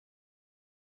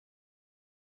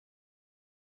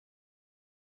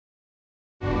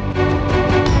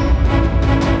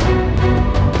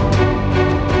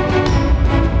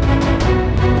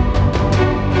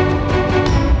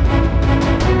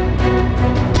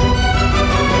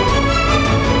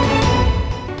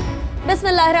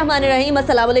बिस्मिल्लाहिर्रहमानिर्रहीम,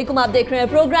 अस्सलाम वालेकुम। आप देख रहे हैं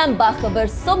प्रोग्राम बाखबर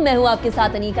सुबह। मैं हूँ आपके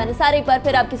साथ अनीका निसार। एक बार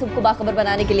फिर आपकी सुबह को बाखबर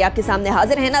बनाने के लिए आपके सामने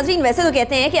हाजिर है। नाज़रीन, वैसे तो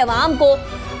कहते हैं कि अवाम को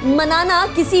मनाना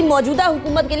किसी मौजूदा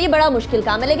हुकूमत के लिए बड़ा मुश्किल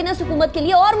काम है, लेकिन इस हुकूमत के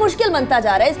लिए और मुश्किल बनता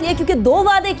जा रहा है। इसलिए क्योंकि दो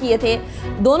वादे किए थे,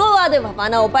 दोनों वादे वफा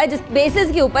ना हो पाए। जिस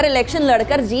बेसिस के ऊपर इलेक्शन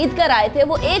लड़कर जीत कर आए थे,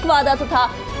 वो एक वादा तो था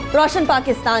रोशन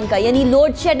पाकिस्तान का, यानी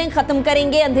लोड शेडिंग खत्म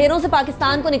करेंगे, अंधेरों से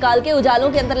पाकिस्तान को निकाल के उजालों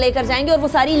के अंदर लेकर जाएंगे, और वो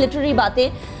सारी लिटरेरी बातें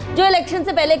जो इलेक्शन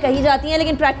से पहले कही जाती हैं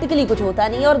लेकिन प्रैक्टिकली कुछ होता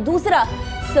नहीं। और दूसरा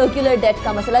सर्कुलर डेट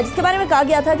का मसला, जिसके बारे में कहा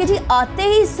गया था कि जी आते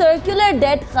ही सर्कुलर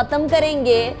डेट खत्म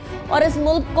करेंगे और इस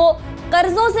मुल्क को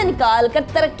कर्जों से निकाल कर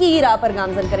तरक्की की राह पर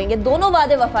गामजन करेंगे। दोनों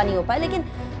वादे वफा नहीं हो पाए, लेकिन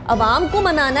अवाम को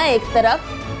मनाना एक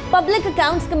तरफ, पब्लिक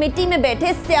अकाउंट्स कमेटी में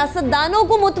बैठे सियासतदानों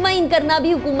को मुतमईन करना भी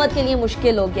हुकूमत के लिए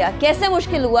मुश्किल हो गया। कैसे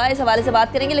मुश्किल हुआ, इस हवाले से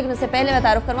बात करेंगे, लेकिन उससे पहले मैं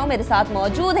तारुफ करवाऊँ, मेरे साथ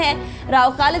मौजूद हैं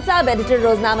राव खालिद साहब, एडिटर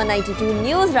रोजनामा 92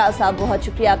 न्यूज़। राव साहब, बहुत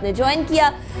शुक्रिया आपने ज्वाइन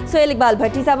किया। सोहेल इकबाल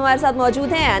भट्टी साहब हमारे साथ मौजूद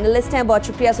हैं, एनालिस्ट हैं। बहुत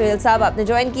शुक्रिया सोहेल साहब, आपने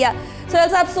ज्वाइन किया। सोहेल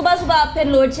साहब, सुबह सुबह आप फिर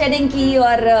लोड शेडिंग की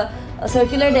और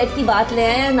सर्कुलर डेट की बात ले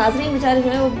आए। नाजरीन बेचारे जो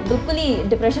है वो बिल्कुल ही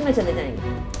डिप्रेशन में चले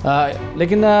जाएंगे।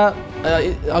 लेकिन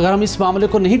अगर हम इस मामले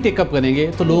को नहीं टेकअप करेंगे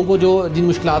तो लोगों को जो जिन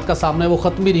मुश्किलात का सामना है वो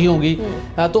ख़त्म भी नहीं होंगी।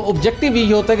 तो ऑब्जेक्टिव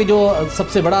यही होता है कि जो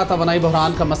सबसे बड़ा तवानाई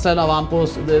बहरान का मसला आवाम को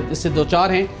इससे दो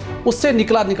चार हैं, उससे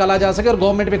निकाला जा सके और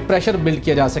गवर्नमेंट पे एक प्रेशर बिल्ड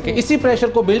किया जा सके। इसी प्रेशर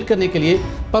को बिल्ड करने के लिए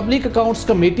पब्लिक अकाउंट्स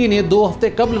कमेटी ने 2 हफ्ते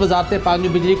कबल वजारत पानी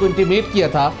बिजली को इंटीमेट किया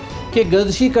था कि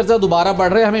गर्दिशी कर्जा दोबारा बढ़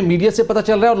रहा है, हमें मीडिया से पता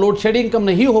चल रहा है, और लोड शेडिंग कम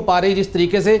नहीं हो पा रही जिस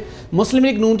तरीके से मुस्लिम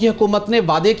लीग नून की हुकूमत ने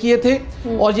वादे किए थे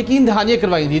और यकीन दहानियाँ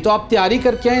करवाई थी। तो आप तैयारी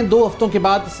करके आए, 2 हफ्तों के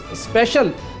बाद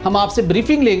स्पेशल हम आपसे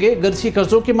ब्रीफिंग लेंगे गर्दिशी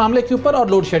कर्जों के मामले के ऊपर और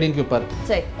लोड शेडिंग के ऊपर।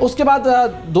 उसके बाद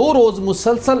 2 रोज़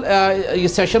मुसलसल ये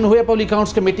सेशन हुए पब्लिक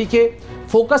अकाउंट्स कमेटी के।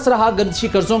 फोकस रहा गर्दिशी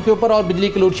कर्जों के ऊपर और बिजली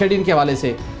के लोड शेडिंग के हवाले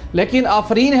से। लेकिन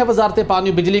आफरीन है वजारत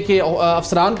पानी बिजली के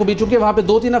अफसरान को भी, चूँकि वहाँ पे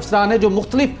 2-3 अफसरान हैं जो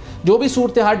मुख्तलिफ जो भी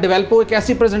सूरत हाल डेवलप हो, एक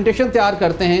ऐसी प्रेजेंटेशन तैयार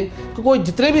करते हैं कि कोई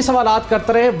जितने भी सवालात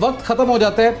करता रहे, वक्त ख़त्म हो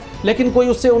जाता है लेकिन कोई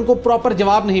उससे उनको प्रॉपर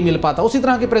जवाब नहीं मिल पाता। उसी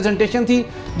तरह की प्रेजेंटेशन थी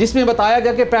जिसमें बताया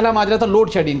गया कि पहला माजरा था लोड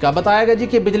शेडिंग का। बताया गया जी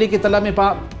कि बिजली की तलब में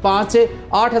 5 से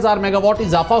 8 हज़ार मेगावाट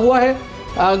इजाफा हुआ है।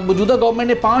 मौजूदा गवर्नमेंट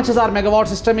ने 5 हज़ार मेगावाट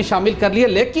सिस्टम में शामिल कर लिया,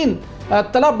 लेकिन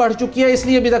तलब बढ़ चुकी है,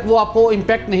 इसलिए अभी तक वो आपको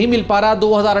इम्पैक्ट नहीं मिल पा रहा।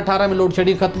 2018 में लोड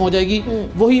शेडिंग खत्म हो जाएगी,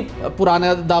 वही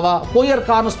पुराना दावा, कोई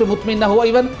अरकान उस पर मुतमिन ना हुआ।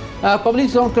 इवन पब्लिक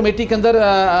अकाउंट कमेटी के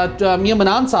अंदर मियां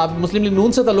मनान साहब मुस्लिम लीग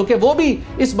नून से ताल्लुक है, वो भी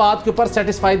इस बात के ऊपर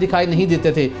सेटिस्फाई दिखाई नहीं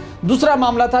देते थे। दूसरा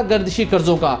मामला था गर्दिशी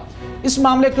कर्जों का। इस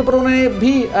मामले के ऊपर उन्होंने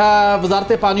भी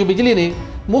वजारत पानी बिजली ने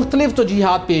मुख्तलिफ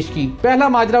तौजीहात पेश की। पहला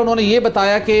माजरा उन्होंने ये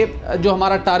बताया कि जो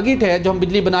हमारा टारगेट है, जो हम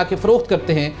बिजली बना के फ़रोख्त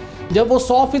करते हैं, जब वो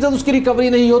 100% उसकी रिकवरी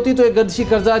नहीं होती तो एक गर्दिशी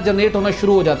कर्जा जनरेट होना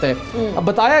शुरू हो जाता है। अब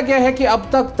बताया गया है कि अब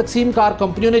तक तकसीम कार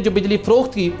कंपनियों ने जो बिजली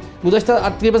फ़रोख्त की गुज़श्ता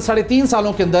तकरीबन 3.5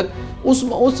 सालों के अंदर,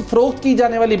 उस फ़रोख्त की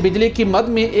जाने वाली बिजली की मद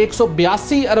में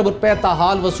 182 अरब रुपए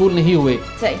ताहाल वसूल नहीं हुए।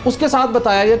 उसके साथ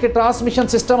बताया गया कि ट्रांसमिशन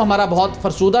सिस्टम हमारा बहुत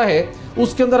फरसूदा है,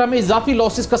 उसके अंदर हमें इजाफी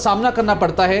लॉसेस का सामना करना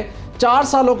पड़ता है। 4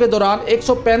 सालों के दौरान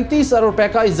 135 अरब रुपए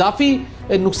का इजाफी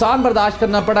नुकसान बर्दाश्त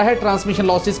करना पड़ा है ट्रांसमिशन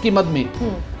लॉसेस की मद में।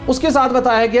 उसके साथ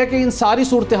बताया गया कि इन सारी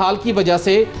सूरत हाल की वजह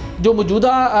से जो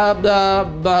मौजूदा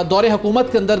दौरे हुकूमत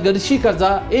के अंदर गर्दिशी कर्जा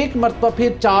एक मरतबा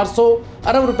फिर 400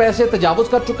 अरब रुपए से तजावुज़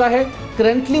कर चुका है।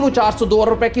 करंटली वो 402 अरब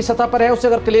रुपए की सतह पर है, उसे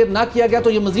अगर क्लियर ना किया गया तो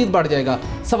ये मजीद बढ़ जाएगा।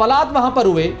 सवालात वहाँ पर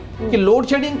हुए कि लोड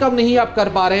शेडिंग कम नहीं आप कर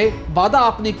पा रहे, वादा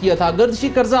आपने किया था, गर्दिशी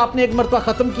कर्जा आपने एक मरतबा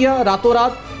ख़त्म किया रातों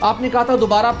रात, आपने कहा था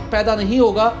दोबारा पैदा नहीं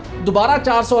होगा, दोबारा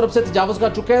 400 अरब से तजावुज़ कर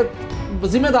चुके हैं,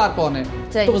 जिम्मेदार कौन है?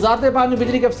 तो वजारत पानी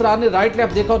बिजली के अफसरान ने राइट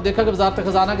लेफ्ट देखा और देखा कि वजारत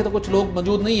खजाना के तो कुछ लोग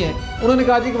मौजूद नहीं है। उन्होंने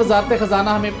कहा जी कि वजारत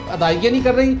खजाना हमें अदायगियाँ नहीं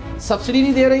कर रही, सब्सिडी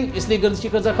नहीं दे रही, इसलिए गर्दिशी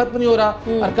कर्जा खत्म नहीं हो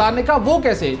रहा। अरकान ने कहा वो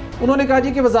कैसे? उन्होंने कहा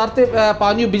जी कि वजारत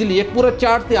पानी बिजली एक पूरा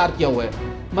चार्ट तैयार किया हुआ है।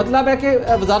 मतलब है कि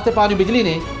वजारत पानी बिजली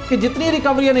ने कि जितनी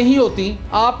रिकवरियाँ नहीं होती,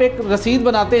 आप एक रसीद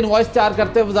बनाते, इनवॉइस तैयार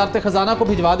करते, वजारत खजाना को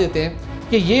भिजवा देते हैं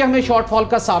कि ये हमें शॉर्टफॉल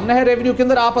का सामना है रेवेन्यू के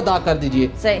अंदर, आप अदा कर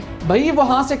दीजिए। भाई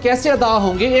वहाँ से कैसे अदा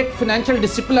होंगे? एक फाइनेंशियल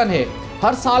डिसिप्लिन है,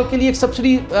 हर साल के लिए एक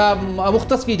सब्सिडी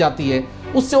मुख्तस की जाती है,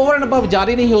 उससे ओवर एंड अबव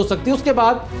जारी नहीं हो सकती। उसके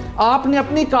बाद आपने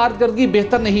अपनी कारकर्दगी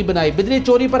बेहतर नहीं बनाई, बिजली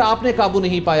चोरी पर आपने काबू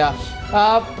नहीं पाया,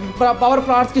 पावर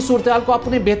प्लांट्स की सूरत हाल को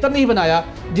आपने बेहतर नहीं बनाया,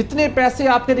 जितने पैसे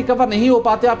आपके रिकवर नहीं हो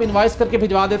पाते आप इन्वाइस करके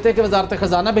भिजवा देते हैं कि वजारत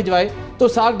खजाना भिजवाए। तो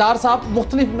डार साहब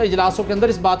मुख्तलिफ इजलासों के अंदर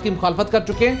इस बात की मुखालफत कर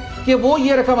चुके हैं कि वो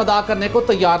ये रकम अदा करने को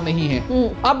तैयार नहीं है।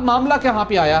 अब मामला कहाँ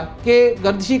पे आया कि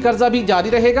गर्दिशी कर्जा भी जारी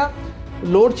रहेगा,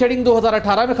 लोड शेडिंग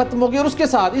 2018 में खत्म होगी, और उसके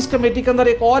साथ इस कमेटी के अंदर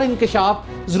एक और इंकशाफ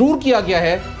जरूर किया गया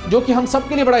है जो कि हम सब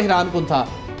के लिए बड़ा हैरान कुन था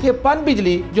कि पन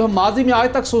बिजली जो हम माजी में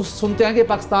आज तक सुनते हैं कि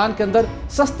पाकिस्तान के अंदर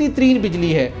सस्ती तरीन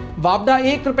बिजली है, वापडा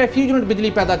 1 रुपए फी यूनिट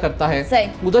बिजली पैदा करता है।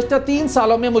 गुज़श्ता 3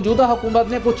 सालों में मौजूदा हुकूमत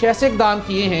ने कुछ ऐसे इक़दाम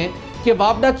किए हैं कि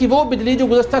वापडा की वो बिजली जो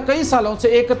गुज़श्ता कई सालों से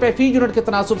 1 रुपए फी यूनिट के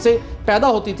तनासुब से पैदा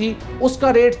होती थी,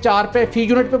 उसका रेट 4 रुपए फी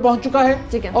यूनिट पे पहुंच चुका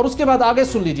है। और उसके बाद आगे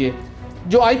सुन लीजिए,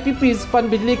 जो IPPs पन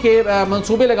बिजली के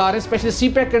मंसूबे लगा रहे हैं, स्पेशली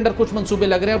CPEC के अंदर कुछ मंसूबे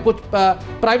लग रहे हैं और कुछ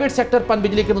प्राइवेट सेक्टर पन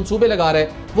बिजली के मंसूबे लगा रहे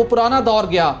हैं, वो पुराना दौर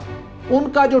गया।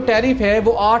 उनका जो टैरिफ है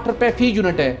वो 8 रुपए फी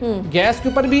यूनिट है। गैस के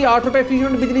ऊपर भी 8 रुपए फी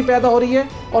यूनिट बिजली पैदा हो रही है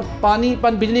और पानी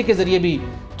पन बिजली के जरिए भी।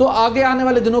 तो आगे आने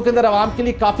वाले दिनों के अंदर आवाम के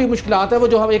लिए काफ़ी मुश्किलात है। वो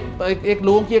जो हम एक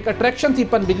लोगों की एक अट्रैक्शन थी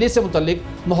पन बिजली से मुतल्लिक,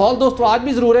 माहौल दोस्त तो आज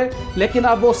भी ज़रूर है, लेकिन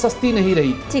अब वो सस्ती नहीं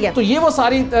रही। ठीक है, तो ये वो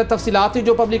सारी तफसीलात थी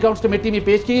जो पब्लिक अकाउंट्स कमेटी में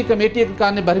पेश की। कमेटी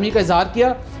ने बरहमी का इजहार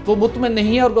किया, वो मुतमईन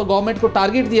नहीं है और गवर्नमेंट को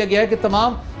टारगेट दिया गया है कि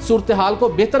तमाम सूरत हाल को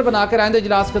बेहतर बनाकर आइंदे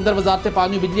इजलास के अंदर वजारत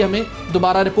पानी और बिजली हमें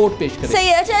दोबारा रिपोर्ट पेश करें। सही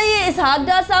है। अच्छा, ये इसहाक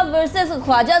डार साहब वर्सेस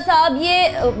ख्वाजा साहब,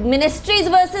 ये ministries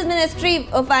versus ministry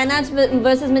of finance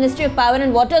versus ministry of power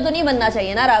and water तो नहीं बनना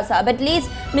चाहिए ना राव साहब?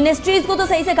 एटलीस्ट मिनिस्ट्रीज को तो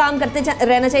सही से काम करते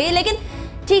रहना चाहिए। लेकिन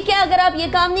ठीक है, अगर आप ये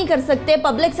काम नहीं कर सकते,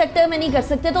 पब्लिक सेक्टर में नहीं कर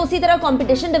सकते, तो उसी तरह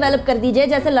कंपटीशन डेवलप कर दीजिए।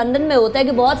 जैसे लंदन में होता है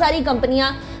कि बहुत सारी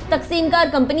कंपनियां, तकसीमकार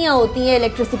कंपनियां होती हैं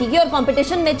इलेक्ट्रिसिटी की, और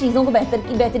कंपटीशन में चीज़ों को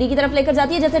बेहतरी की तरफ लेकर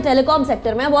जाती है, जैसे टेलीकॉम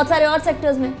सेक्टर में, बहुत सारे और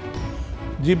सेक्टर्स में।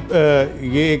 जी,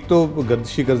 ये एक तो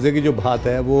गर्दिशी कर्जे की जो बात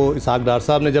है, वो इसहाक डार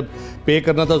साहब ने जब पे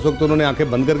करना था उस वक्त उन्होंने आंखें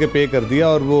बंद करके पे कर दिया,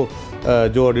 और वो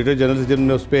जो ऑडिटर जनरल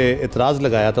जिन्होंने उस पर एतराज़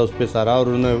लगाया था उस पर सारा, और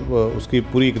उन्होंने उसकी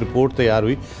पूरी एक रिपोर्ट तैयार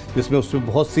हुई जिसमें उस पर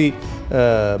बहुत सी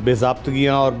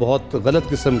बेज़ाब्तगियाँ और बहुत गलत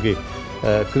किस्म के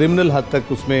क्रिमिनल हद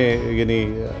तक उसमें यानी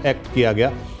एक्ट किया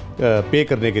गया पे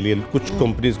करने के लिए, कुछ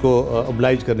कंपनीज़ को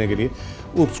ऑब्लाइज करने के लिए,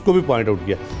 उसको भी पॉइंट आउट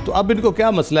किया। तो अब इनको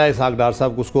क्या मसला है इसहाक डार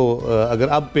साहब को, उसको अगर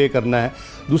अब पे करना है।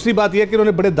 दूसरी बात यह कि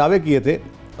उन्होंने बड़े दावे किए थे,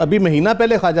 अभी महीना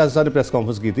पहले ख्वाजा साहब ने प्रेस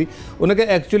कॉन्फ्रेंस की थी, उन्होंने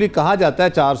कहा एक्चुअली कहा जाता है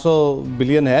 400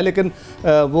 बिलियन है, लेकिन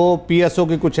वो PSO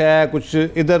की कुछ है, कुछ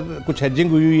इधर कुछ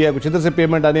हेजिंग हुई है, कुछ इधर से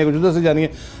पेमेंट आनी है, कुछ उधर से जानी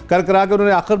है, कर करा के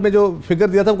उन्होंने आखिर में जो फिगर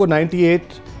दिया था वो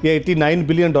 98 या 89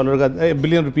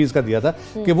 बिलियन रुपीज़ का दिया था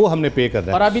कि वो हमने पे करना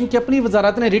है। और अब इनकी अपनी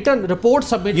वजारत ने रिटर्न रिपोर्ट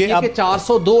सबमिट की कि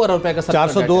 402 अरब रुपए का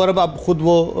 402 अरब अब खुद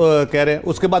वो कह रहे हैं।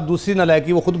 उसके बाद दूसरी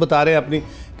नालायकी वो खुद बता रहे हैं अपनी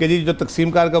कि जी जो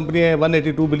तकसीमकार कंपनी है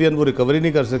 182 बिलियन वो रिकवरी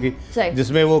नहीं कर सकी,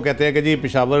 जिसमें वो कहते हैं कि जी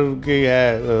पेशावर की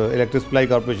है इलेक्ट्रिक सप्लाई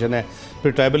कॉर्पोरेशन है,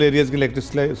 फिर ट्राइबल एरियाज़ की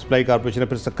इलेक्ट्रिक सप्लाई कॉर्पोरेशन है,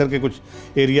 फिर सक्कर के कुछ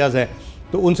एरियाज़ हैं,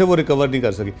 तो उनसे वो रिकवर नहीं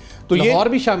कर सकी। तो ये और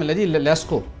भी शामिल है जी,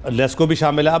 लेस्को भी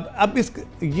शामिल है। अब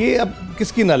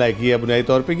किसकी नालायकी है बुनियादी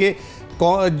तौर पे? ये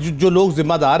जो लोग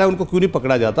जिम्मेदार हैं उनको क्यों नहीं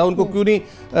पकड़ा जाता, उनको क्यों नहीं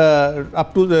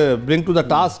up to bring to the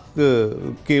task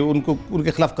कि उनको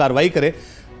उनके खिलाफ कार्रवाई करें?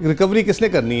 रिकवरी किसने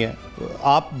करनी है?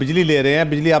 आप बिजली ले रहे हैं,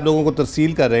 बिजली आप लोगों को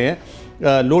तरसील कर रहे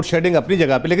हैं, लोड शेडिंग अपनी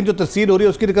जगह पे, लेकिन जो तरसील हो रही है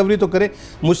उसकी रिकवरी तो करें।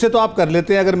 मुझसे तो आप कर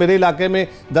लेते हैं, अगर मेरे इलाके में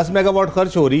 10 मेगावाट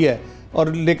खर्च हो रही है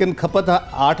और लेकिन खपत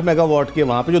 8 मेगावाट की,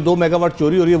 वहाँ पे जो 2 मेगावाट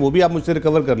चोरी हो रही है वो भी आप मुझसे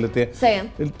रिकवर कर लेते हैं। सही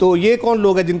है। तो ये कौन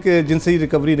लोग हैं जिनसे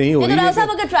रिकवरी नहीं हो रही है? साहब,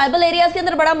 अगर ट्राइबल एरियाज के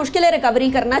अंदर बड़ा मुश्किल है रिकवरी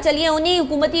करना, चलिए उन्हीं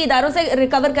हुकूमती इदारों से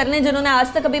रिकवर कर लें जिन्होंने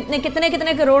आज तक अभी अपने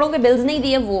कितने करोड़ों के बिल्स नहीं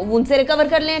दिए, वो उनसे रिकवर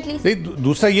कर लें एटलीस्ट। नहीं,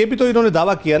 दूसरा ये भी तो इन्होंने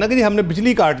दावा किया ना कि जी हमने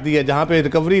बिजली काट दी है, जहाँ पे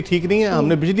रिकवरी ठीक नहीं है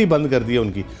हमने बिजली बंद कर दी है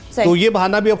उनकी। तो ये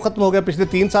बहाना भी अब खत्म हो गया पिछले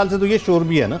 3 साल से। तो ये शोर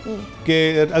भी है ना कि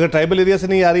अगर ट्राइबल एरिया से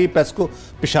नहीं आ रही,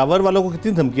 पेशावर वालों को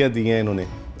कितनी धमकियां दी हैं इन्होंने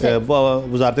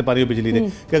वजारत पानी और बिजली ने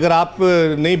कि अगर आप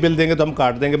नहीं बिल देंगे तो हम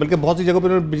काट देंगे, बल्कि बहुत सी जगहों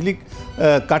पर बिजली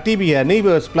काटी भी है,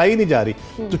 नहीं सप्लाई नहीं जा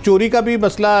रही। तो चोरी का भी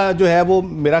मसला जो है वो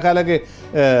मेरा ख्याल है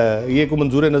कि ये को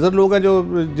मंजूर नज़र लोग हैं जो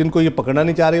जिनको ये पकड़ना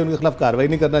नहीं चाह रहे, उनके खिलाफ कार्रवाई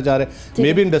नहीं करना चाह रहे।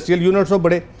 मे भी इंडस्ट्रियल यूनिट्स हो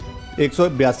बड़े,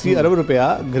 182 अरब रुपया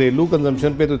घरेलू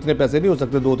कंजम्पशन पे तो इतने पैसे नहीं हो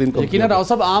सकते 2-3 कंपनी। लेकिन राव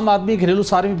साहब, आम आदमी घरेलू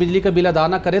सारे में बिजली का बिल अदा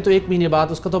ना करे तो 1 महीने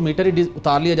बाद उसका तो मीटर ही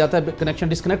उतार लिया जाता है, कनेक्शन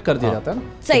डिस्कनेक्ट कर दिया जाता है ना।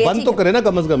 तो बंद तो करे ना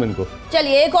कम से कम इनको।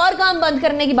 चलिए, एक और काम बंद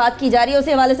करने की बात की जा रही है,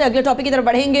 उसी हवाले से अगले टॉपिक की तरफ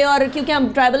बढ़ेंगे। और क्योंकि हम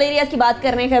ट्राइबल एरियाज की बात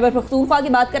कर रहे हैं, खैबर पख्तूनख्वा की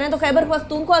बात कर रहे हैं, तो खैबर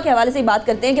पख्तूनख्वा के हवाले से बात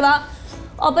करते हैं कि वहाँ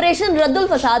ऑपरेशन रद्दुल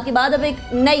फसाद के बाद अब एक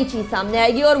नई चीज़ सामने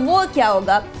आएगी। और वो क्या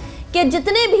होगा कि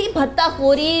जितने भी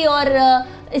भत्ताखोरी और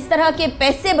इस तरह के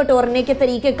पैसे बटोरने के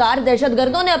तरीके कार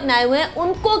दहशतगर्दों ने अपनाए हुए हैं,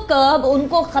 उनको कर्ब,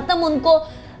 उनको ख़त्म, उनको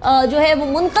जो है वो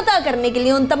मुनक़ता करने के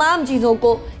लिए उन तमाम चीज़ों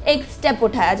को एक स्टेप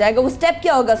उठाया जाएगा। वो स्टेप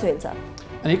क्या होगा सुहेल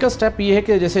साहब? का स्टेप ये है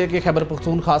कि जैसे कि खैबर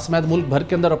पख्तूनख्वा समेत मुल्क भर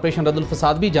के अंदर ऑपरेशन रद्दुल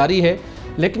फसाद भी जारी है,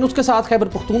 लेकिन उसके साथ खैबर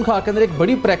पख्तूनख्वा के अंदर एक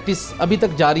बड़ी प्रैक्टिस अभी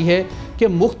तक जारी है कि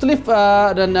मुख्तलिफ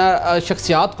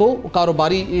शख्सियात को,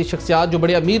 कारोबारी शख्सियात जो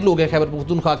बड़े अमीर लोग हैं खैबर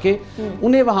पख्तूनख्वा के,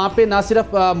 उन्हें वहाँ पे ना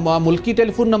सिर्फ मुल्की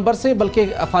टेलीफोन नंबर से बल्कि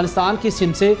अफगानिस्तान की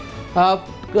सिम से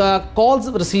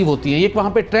कॉल्स रिसीव होती हैं। ये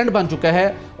वहाँ पे ट्रेंड बन चुका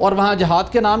है और वहाँ जहाद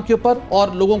के नाम के ऊपर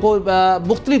और लोगों को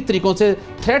मुख्तलिफ तरीक़ों से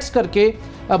थ्रेट्स करके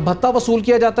भत्ता वसूल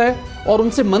किया जाता है और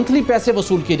उनसे मंथली पैसे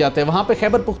वसूल किए जाते हैं। वहाँ पे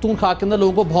खैबर पख्तूनख्वा के अंदर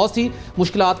लोगों को बहुत सी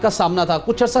मुश्किलात का सामना था।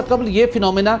 कुछ अर्सा कबल ये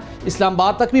फिनोमेना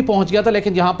इस्लामाबाद तक भी पहुँच गया था,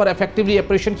 लेकिन यहाँ पर इफेक्टिवली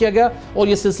ऑपरेशन किया गया और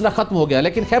ये सिलसिला ख़त्म हो गया।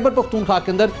 लेकिन खैबर पख्तूनख्वा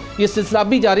के अंदर ये सिलसिला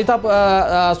भी जारी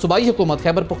था। सूबाई हुकूमत,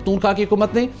 खैबर पख्तूनख्वा की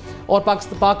हुकूमत ने और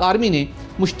पाक आर्मी ने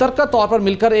मुश्तरका तौर पर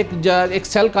मिलकर एक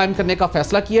सेल कायम करने का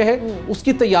फैसला किया है।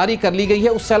 उसकी तैयारी कर ली गई है।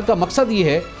 उस सेल का मकसद ये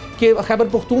है कि खैबर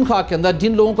पख्तूनख्वा के अंदर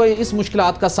जिन लोगों को इस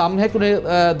मुश्किलात का सामना है कि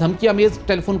उन्हें धमकी अमेज़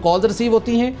टेलीफोन कॉल्स रिसीव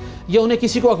होती हैं या उन्हें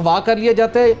किसी को अगवा कर लिया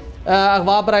जाता है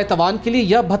अगवा बराए तवान के लिए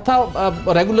या भत्ता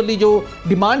रेगुलरली जो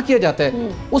डिमांड किया जाता है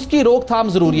उसकी रोकथाम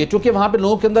ज़रूरी है, क्योंकि वहाँ पे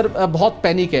लोगों के अंदर बहुत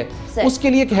पैनिक है। उसके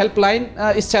लिए एक हेल्पलाइन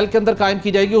इस सेल के अंदर कायम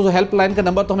की जाएगी। उस हेल्पलाइन का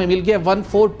नंबर तो हमें मिल गया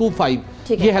 1425।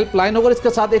 ये हेल्पलाइन होगा, इसके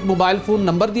साथ एक मोबाइल फ़ोन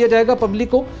नंबर दिया जाएगा पब्लिक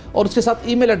को और उसके साथ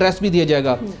ईमेल एड्रेस भी दिया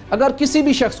जाएगा। अगर किसी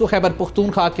भी शख्स को खैबर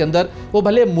पख्तूनख्वा के अंदर वो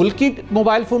भले मुल्की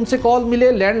मोबाइल फ़ोन से कॉल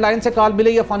मिले, लैंडलाइन से कॉल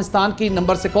मिले या अफगानिस्तान की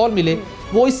नंबर से कॉल मिले,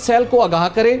 वो इस सेल को आगाह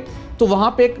करे। तो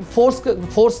वहाँ पे एक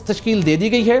फोर्स तश्कील दे दी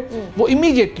गई है। वो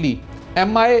इमीडिएटली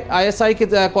MI-ISI के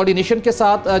कोऑर्डिनेशन के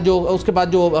साथ जो उसके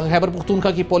बाद जो खैबर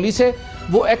पख्तूनख्वा की पुलिस है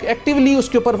वो एक्टिवली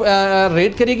उसके ऊपर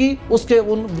रेड करेगी। उसके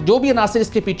जो भी अनासिर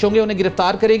इसके पीछे होंगे उन्हें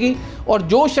गिरफ्तार करेगी और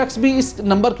जो शख्स भी इस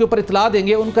नंबर के ऊपर इतला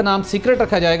देंगे उनका नाम सीक्रेट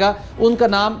रखा जाएगा, उनका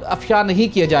नाम अफशा नहीं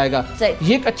किया जाएगा।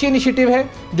 ये एक अच्छी इनिशिएटिव है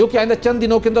जो कि आइंदा चंद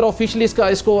दिनों के अंदर ऑफिशियली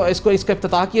इसका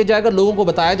इफ्तिताह किया जाएगा, लोगों को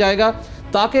बताया जाएगा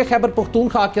ताकि खैबर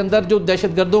पख्तूनख्वा के अंदर जो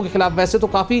दहशतगर्दों के खिलाफ वैसे तो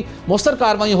काफ़ी मौसर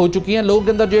कार्रवाई हो चुकी हैं, लोगों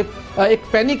के अंदर जो एक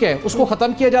पैनिक है उसको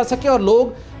ख़त्म किया जा सके और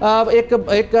लोग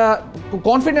एक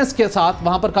कॉन्फिडेंस के साथ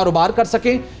वहाँ पर कारोबार कर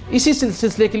सकें। इसी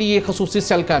सिलसिले के लिए ये खसूसी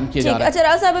सेल कायम किया जा रहा है। अच्छा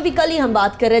राज साहब, अभी कल ही हम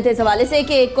बात कर रहे थे इस हवाले से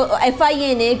कि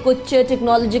FIA ने कुछ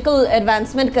टेक्नोलॉजिकल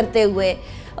एडवांसमेंट करते हुए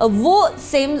वो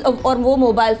सेम और वो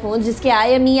मोबाइल फ़ोन जिसके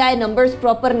IMEI नंबर्स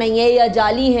प्रॉपर नहीं है या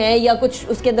जाली हैं या कुछ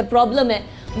उसके अंदर प्रॉब्लम है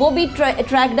वो भी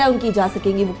ट्रैक डाउन की जा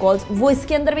सकेंगी वो कॉल्स, वो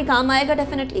इसके अंदर भी काम आएगा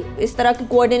डेफिनेटली। इस तरह की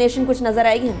कोऑर्डिनेशन कुछ नज़र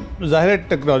आएगी हमें। ज़ाहिर है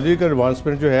टेक्नोलॉजी का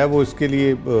एडवांसमेंट जो है वो इसके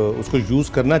लिए उसको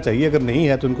यूज़ करना चाहिए, अगर नहीं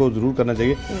है तो उनको ज़रूर करना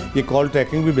चाहिए। ये कॉल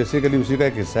ट्रैकिंग भी बेसिकली उसी का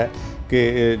एक हिस्सा है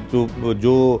कि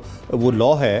जो वो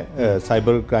लॉ है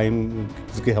साइबर क्राइम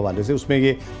के हवाले से, उसमें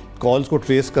ये कॉल्स को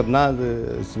ट्रेस करना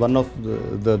one of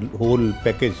the whole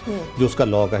package जो उसका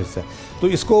लॉ का हिस्सा है। तो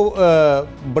इसको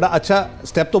बड़ा अच्छा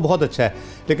स्टेप तो बहुत अच्छा है,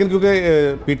 लेकिन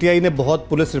क्योंकि PTI ने बहुत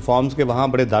पुलिस रिफॉर्म्स के वहाँ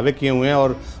बड़े दावे किए हुए हैं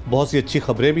और बहुत सी अच्छी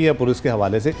खबरें भी हैं पुलिस के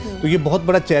हवाले से, तो ये बहुत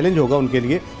बड़ा चैलेंज होगा उनके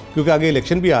लिए क्योंकि आगे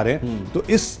इलेक्शन भी आ रहे हैं। तो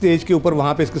इस स्टेज के ऊपर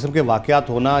वहाँ पे इस किस्म के वाक़यात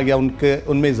होना या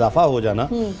उनमें इजाफा हो जाना,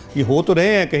 ये हो तो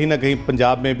रहे हैं कहीं ना कहीं,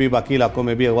 पंजाब में भी बाकी इलाकों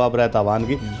में भी अगवा बराए तावान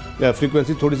की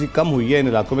फ्रीक्वेंसी थोड़ी सी कम हुई है इन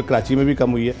इलाकों में, कराची में भी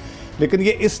कम हुई है, लेकिन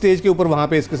ये इस स्टेज के ऊपर वहाँ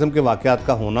पे इस किस्म के वाक़यात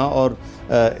का होना और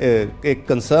एक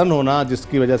कंसर्न होना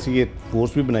जिसकी वजह से ये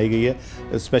फोर्स भी बनाई गई है,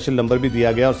 स्पेशल नंबर भी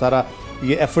दिया गया और सारा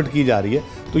ये एफर्ट की जा रही है।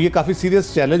 तो ये काफ़ी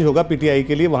सीरियस चैलेंज होगा PTI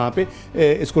के लिए वहाँ पे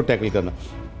इसको टैकल करना।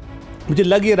 मुझे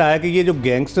लग ये रहा है कि ये जो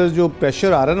गैंगस्टर्स जो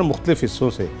प्रेशर आ रहा है ना मुख्तलिफ हिस्सों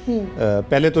से,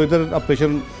 पहले तो इधर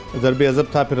ऑपरेशन ज़रब अज़ब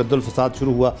था, फिर रद्दुल फसाद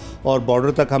शुरू हुआ और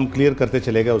बॉर्डर तक हम क्लियर करते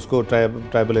चले गए उसको,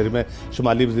 ट्राइबल एरिया में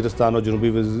शुमाली वज़ीरिस्तान हो, जनूबी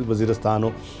वज़ीरिस्तान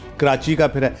हो, कराची का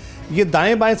फिर है। ये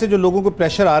दाएं बाएं से जो लोगों को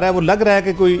प्रेशर आ रहा है वो लग रहा है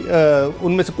कि कोई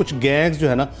उनमें से कुछ गैंग्स जो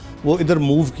है ना वो इधर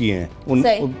मूव किए हैं,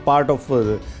 उन पार्ट ऑफ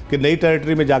कि नई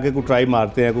टेरिटरी में जाके कोई ट्राई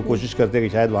मारते हैं, कोई कोशिश करते हैं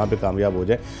कि शायद वहाँ पे कामयाब हो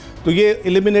जाए। तो ये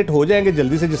एलिमिनेट हो जाएंगे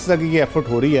जल्दी से, जिस तरह की ये एफर्ट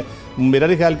हो रही है। मेरा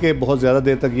नहीं ख्याल कि बहुत ज़्यादा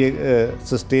देर तक ये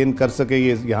सस्टेन कर सके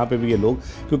ये यहाँ पे भी ये लोग,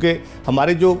 क्योंकि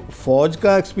हमारे जो फ़ौज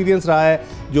का एक्सपीरियंस रहा है,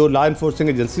 जो लॉ इन्फोर्सिंग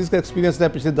एजेंसीज़ का एक्सपीरियंस रहा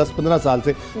है पिछले 10-15 साल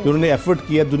से, जो उन्होंने एफर्ट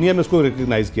किया, दुनिया में उसको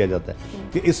रिकगनाइज़ किया जाता है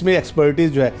कि इसमें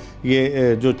एक्सपर्टीज़ जो है,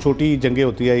 ये जो छोटी जंगें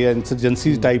होती है या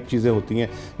इंसर्जेंसी टाइप चीज़ें होती हैं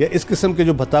या इस किस्म के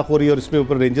जो भत्ताखोरी और इसमें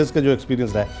ऊपर रेंजर्स का जो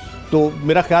एक्सपीरियंस रहा है, तो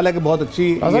मेरा ख्याल है कि बहुत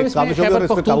अच्छी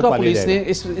पुलिस ने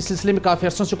इस सिलसिले में काफ़ी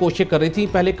अरसों से कोशिश कर रही थी।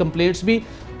 पहले कंप्लेंट्स भी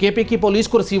KP की पुलिस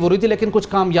को रिसीव हो रही थी, लेकिन कुछ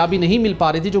कामयाबी नहीं मिल पा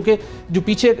रही थी, जो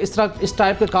पीछे इस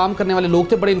टाइप के काम करने वाले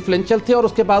लोग थे बड़े इन्फ्लुएंशियल थे और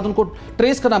उसके बाद उनको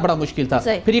ट्रेस करना बड़ा मुश्किल था।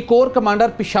 फिर ये कोर कमांडर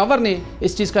पेशावर ने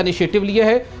इस चीज़ का इनिशिएटिव लिया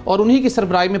है और उन्हीं की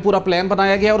सरबराही में पूरा प्लान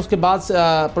बनाया गया और उसके बाद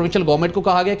प्रोविंशियल गवर्नमेंट को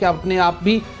कहा गया कि अपने आप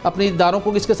भी अपने इदारों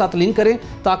को इसके साथ लिंक करें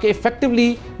ताकि इफेक्टिवली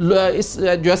इस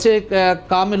जैसे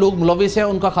काम में लोग मुलविस हैं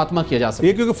उनका खात्मा किया जा सके।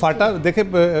 ये क्योंकि फाटा देखे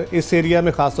इस एरिया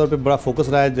में खासतौर पे बड़ा फोकस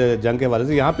रहा है जंग के हवाले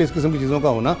से, यहाँ पे इस किस्म की चीज़ों का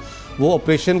होना, वो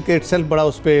ऑपरेशन के इटसेल्फ बड़ा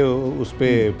उस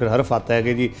पर फिर हर्फ आता है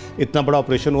कि जी इतना बड़ा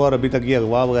ऑपरेशन हुआ और अभी तक ये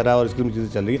अगवा वगैरह और इसकी चीज़ें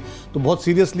चल रही है, तो बहुत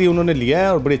सीरियसली उन्होंने लिया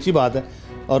है और बड़ी अच्छी बात है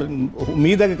और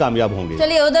उम्मीद है कि कामयाब होंगे।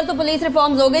 चलिए, उधर तो पुलिस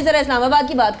रिफॉर्म्स हो गई, जरा इस्लामाबाद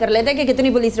की बात कर लेते हैं कि कितनी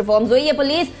पुलिस रिफॉर्म्स हुई। ये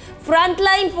पुलिस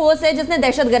फ्रंटलाइन फोर्स है जिसने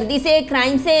दहशतगर्दी से,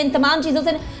 क्राइम से, इन तमाम चीज़ों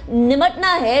से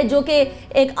निमटना है जो कि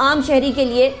एक आम शहरी के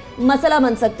लिए मसला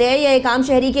बन सकते हैं या एक आम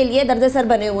शहरी के लिए दर्द सर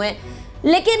बने हुए हैं।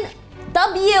 लेकिन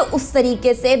तब ये उस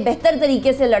तरीके से बेहतर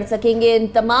तरीके से लड़ सकेंगे इन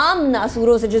तमाम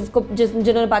नासूरों से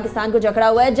जिन्होंने पाकिस्तान को जकड़ा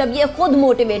हुआ है, जब ये खुद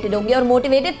मोटिवेटेड होंगे। और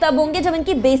मोटिवेटेड तब होंगे जब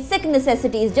इनकी बेसिक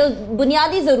नेसेसिटीज़, जो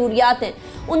बुनियादी ज़रूरियात हैं,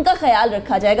 उनका ख्याल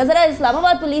रखा जाएगा। ज़रा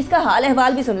इस्लामाबाद पुलिस का हाल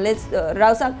अहवाल भी सुन ले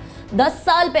राव साहब। 10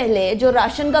 साल पहले जो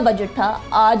राशन का बजट था,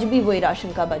 आज भी वही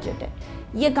राशन का बजट है।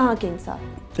 ये कहाँ के इंसाफ?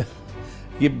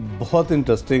 ये बहुत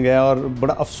इंटरेस्टिंग है और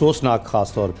बड़ा अफसोसनाक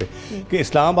ख़ास तौर पे कि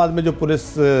इस्लामाबाद में जो पुलिस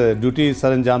ड्यूटी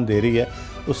सर अंजाम दे रही है,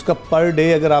 उसका पर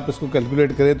डे अगर आप इसको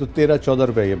कैलकुलेट करें तो 13-14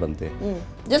 रुपए ये बनते हैं।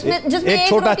 जिसमें एक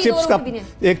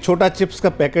छोटा चिप्स का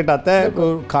पैकेट आता है।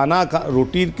 खाना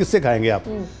रोटी किससे खाएंगे आप?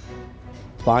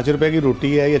 5 रुपए की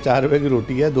रोटी है या 4 रुपए की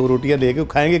रोटी है, 2 रोटियां लेके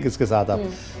खाएंगे किसके साथ आप?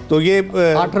 तो ये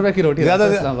 8 रुपए की रोटी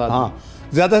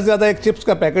ज़्यादा से ज़्यादा एक चिप्स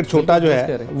का पैकेट छोटा जो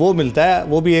है वो मिलता है,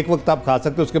 वो भी एक वक्त आप खा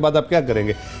सकते हो, उसके बाद आप क्या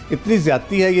करेंगे? इतनी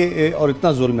ज़्यादती है ये और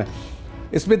इतना जुल्म है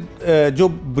इसमें। जो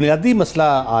बुनियादी मसला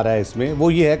आ रहा है इसमें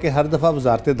वो ये है कि हर दफ़ा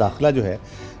वजारत दाखिला जो है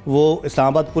वो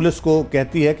इस्लामाबाद पुलिस को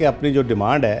कहती है कि अपनी जो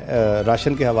डिमांड है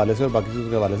राशन के हवाले से और बाकी चीज़ों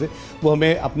के हवाले से, वो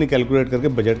हमें अपनी कैलकुलेट करके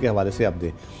बजट के हवाले से आप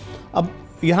दें। अब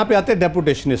यहाँ पे आते हैं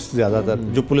डेपुटेशनिस्ट, ज़्यादातर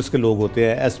जो पुलिस के लोग होते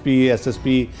हैं, एसपी,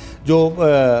 एसएसपी, जो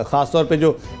ख़ास तौर पे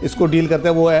जो इसको डील करते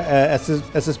हैं वो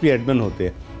एसएसपी एडमिन होते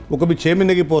हैं। वो कभी 6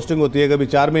 महीने की पोस्टिंग होती है, कभी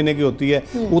 4 महीने की होती है,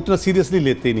 उतना सीरियसली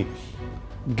लेते ही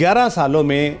नहीं। 11 सालों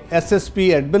में एसएसपी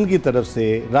एडमिन की तरफ से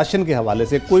राशन के हवाले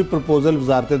से कोई प्रपोजल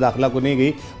वजारत दाखिला को नहीं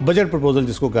गई, बजट प्रपोजल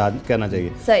जिसको कहना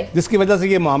चाहिए, जिसकी वजह से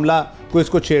ये मामला कोई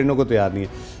इसको छेड़ने को तैयार नहीं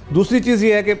है। दूसरी चीज़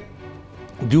ये है कि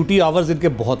ड्यूटी आवर्स इनके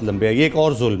बहुत लंबे हैं, ये एक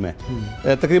और जुल्म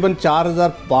है। तकरीबन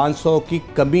 4500 की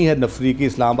कमी है नफरी की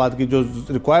इस्लामाबाद की, जो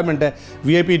रिक्वायरमेंट है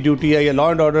वीआईपी ड्यूटी है या लॉ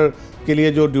एंड ऑर्डर के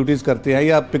लिए जो ड्यूटीज़ करते हैं,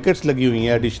 या पिकेट्स लगी हुई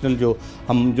हैं एडिशनल, जो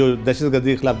हम जो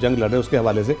दहशतगर्दी के खिलाफ जंग लड़ रहे हैं उसके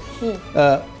हवाले से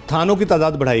थानों की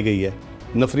तादाद बढ़ाई गई है,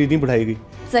 नफरी नहीं बढ़ाई गई।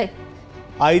 सही।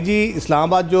 आईजी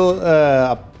इस्लामाबाद जो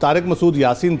तारिक मसूद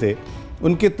यासीन थे,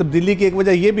 उनकी तब्दीली की एक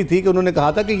वजह यह भी थी कि उन्होंने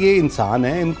कहा था कि ये इंसान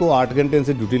है, इनको 8 घंटे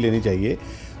से ड्यूटी लेनी चाहिए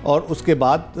और उसके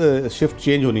बाद शिफ्ट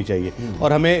चेंज होनी चाहिए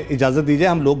और हमें इजाज़त दी जाए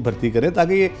हम लोग भर्ती करें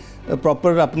ताकि ये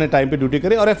प्रॉपर अपने टाइम पे ड्यूटी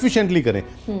करें और एफिशिएंटली करें।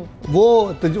 वो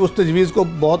उस तजवीज़ को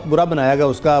बहुत बुरा बनाया गया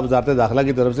उसका वजारत दाखिला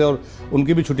की तरफ से और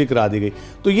उनकी भी छुट्टी करा दी गई।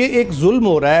 तो ये एक जुल्म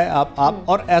हो रहा है आप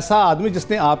और ऐसा आदमी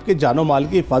जिसने आपके जानो माल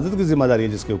की हिफाजत की जिम्मेदारी है,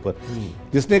 जिसके ऊपर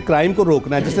जिसने क्राइम को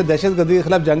रोकना है, जिसने दहशतगर्दी के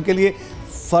खिलाफ जंग के लिए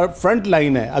फ्रंट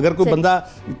लाइन है। अगर कोई बंदा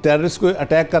टेररिस्ट को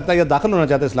अटैक करता है या दाखिल होना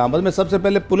चाहता है इस्लामाबाद में, सबसे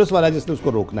पहले पुलिस वाला है जिसने उसको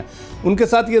रोकना है। उनके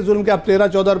साथ ये जुल्म कि आप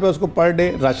 13-14 रुपए उसको पर डे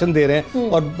राशन दे रहे हैं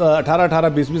और 18-18,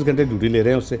 20-20 घंटे ड्यूटी ले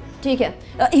रहे हैं उससे। ठीक है,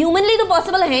 ह्यूमनली तो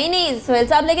पॉसिबल है ही नहीं सोहेल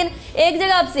साहब, लेकिन एक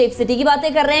जगह आप सेफ सिटी की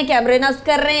बातें कर रहे हैं, कैमरे नस्ब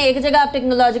कर रहे हैं, एक जगह आप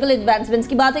टेक्नोलॉजिकल एडवांसमेंट्स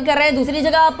की बातें कर रहे हैं, दूसरी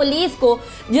जगह आप पुलिस को,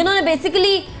 जिन्होंने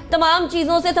बेसिकली तमाम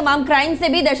चीज़ों से, तमाम क्राइम से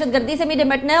भी, दहशतगर्दी से भी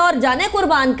निपटना है और जाने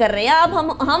कुर्बान कर रहे हैं।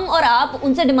 अब हम और आप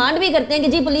उनसे डिमांड भी करते हैं कि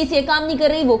जी पुलिस ये काम नहीं कर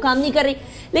रही, वो काम नहीं कर रही,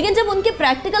 लेकिन जब उनके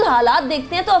प्रैक्टिकल हालात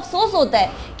देखते हैं तो अफसोस होता है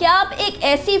कि आप एक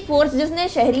ऐसी फोर्स जिसने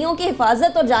शहरियों की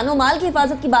हिफाजत और जानो माल की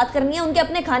हिफाजत की बात करनी है, उनके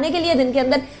अपने खाने के लिए दिन के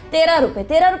अंदर 13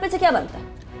 रुपए से क्या बनता है?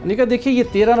 अनिका देखिए, ये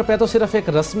 13 रुपये तो सिर्फ एक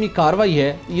रस्मी कार्रवाई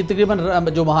है, ये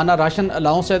तकरीबन जो माहाना राशन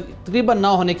अलाउंस है तकरीबन ना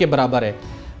होने के बराबर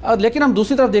है। लेकिन हम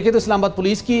दूसरी तरफ देखें तो इस्लामाबाद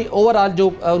पुलिस की ओवरऑल जो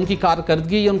उनकी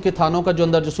कारकर्दगी या उनके थानों का जो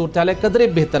अंदर जो सूरत हाल है कदरे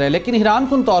बेहतर है, लेकिन हैरान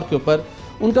कुन तौर के ऊपर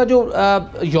उनका जो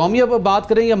यौमिया बात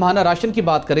करें या माहाना राशन की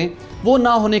बात करें वो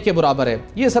ना होने के बराबर है।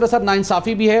 ये सरासर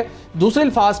नाइंसाफ़ी भी है। दूसरे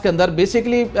अल्फाज के अंदर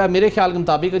बेसिकली मेरे ख्याल के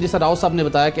मुताबिक जैसा राव साहब ने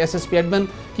बताया कि एसएसपी एडमिन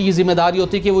की ये जिम्मेदारी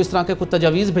होती है कि वो इस तरह के कुछ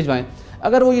तजावीज़ भिजवाएँ।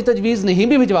 अगर वो ये तजवीज़ नहीं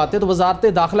भी भिजवाते तो वजारत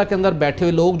दाखिला के अंदर बैठे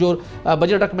हुए लोग जो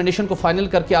बजट रिकमेंडेशन को फाइनल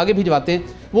करके आगे भिजवाते हैं,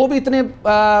 वो भी इतने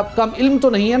कम इल्म तो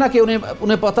नहीं है ना कि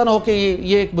उन्हें पता ना हो कि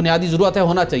ये एक बुनियादी ज़रूरत है,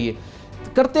 होना चाहिए।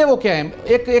 करते वो क्या है,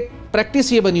 एक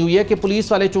प्रैक्टिस ये बनी हुई है कि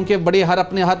पुलिस वाले चूँकि बड़े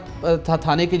अपने हर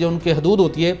थाने की जो उनकी हदूद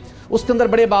होती है उसके अंदर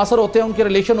बड़े बासर होते हैं, उनके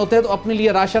रिलेशन होते हैं, तो अपने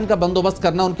लिए राशन का बंदोबस्त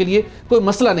करना उनके लिए कोई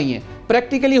मसला नहीं है।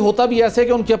 प्रैक्टिकली होता भी ऐसे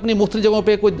कि उनकी अपनी मुख्तलिफ जगहों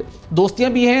पर कोई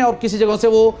दोस्तियाँ भी हैं और किसी जगहों से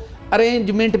वो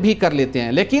अरेंजमेंट भी कर लेते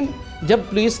हैं। लेकिन जब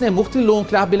पुलिस ने मुख्तलिफ लोगों के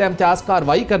खिलाफ बिला इम्तियाज़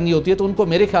कार्रवाई करनी होती है तो उनको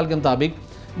मेरे ख्याल के मुताबिक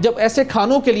जब ऐसे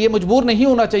खानों के लिए मजबूर नहीं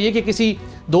होना चाहिए कि किसी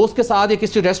दोस्त के साथ या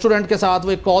किसी रेस्टोरेंट के साथ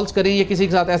वो कॉल्स करें या किसी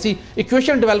के साथ ऐसी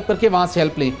इक्वेशन डेवलप करके वहाँ से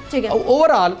हेल्प लें।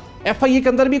 ओवरऑल FIA के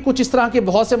अंदर भी कुछ इस तरह के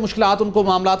बहुत से मुश्किलात उनको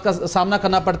मामलात का सामना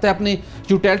करना पड़ता है अपनी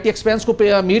यूटिलिटी एक्सपेंस को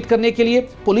मीट करने के लिए।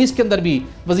 पुलिस के अंदर भी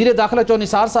वज़ीर दाखिला चौधरी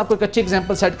निसार साहब को एक अच्छी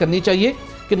एग्जाम्पल सेट करनी चाहिए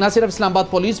कि न सिर्फ इस्लामाबाद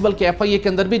पुलिस बल्कि FIA के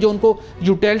अंदर भी जो उनको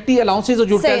यूटिलिटी अलाउंसेज और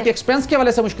यूटिलिटी एक्सपेंस के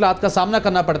हवाले से मुश्किलात का सामना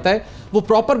करना पड़ता है, वो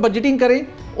प्रॉपर बजटिंग करें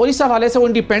और इस हवाले से वो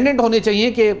इंडिपेंडेंट होने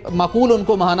चाहिए कि माकूल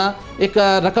उनको माहाना एक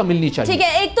रकम मिलनी चाहिए। ठीक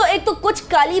है, एक तो कुछ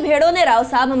काली भेड़ों ने राव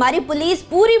साहब हमारी पुलिस,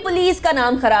 पूरी पुलिस का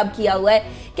नाम खराब किया हुआ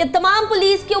है। कि तमाम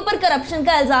पुलिस के ऊपर करप्शन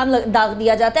का इल्जाम दाग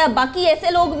दिया जाता है। बाकी ऐसे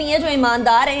लोग भी हैं जो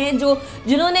ईमानदार हैं,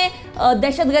 जिन्होंने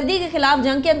दहशतगर्दी के खिलाफ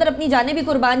जंग के अंदर अपनी जानें भी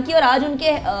कुर्बान की, और आज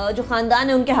उनके जो खानदान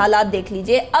है उनके हालात देख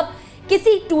लीजिए। अब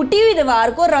किसी टूटी हुई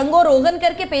दीवार को रंगो रोगन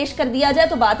करके पेश कर दिया जाए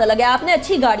तो बात अलग है। आपने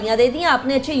अच्छी गाड़ियां दे दी,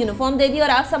 आपने अच्छे यूनिफॉर्म दे दी और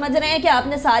आप समझ रहे हैं कि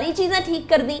आपने सारी चीजें ठीक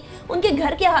कर दी, उनके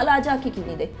घर के हालात जाके क्यों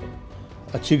नहीं देखते?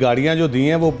 अच्छी गाड़ियाँ जो दी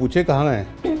हैं वो पूछे कहाँ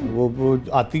हैं, वो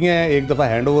आती हैं, एक दफ़ा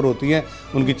हैंड ओवर होती हैं,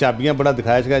 उनकी चाबियाँ बड़ा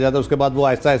दिखाया जाता है, उसके बाद वो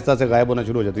आहिस्ता आहिस्ता से गायब होना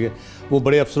शुरू हो जाती है। वो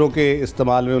बड़े अफसरों के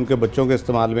इस्तेमाल में, उनके बच्चों के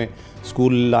इस्तेमाल में,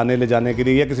 स्कूल लाने ले जाने के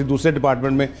लिए या किसी दूसरे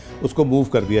डिपार्टमेंट में उसको मूव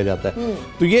कर दिया जाता है।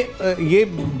 तो ये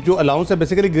जो अलाउंस है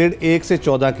बेसिकली ग्रेड 1 से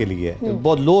 14 के लिए है,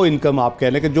 बहुत लो इनकम आप कह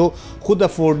लें कि जो खुद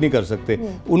अफोर्ड नहीं कर सकते,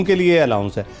 उनके लिए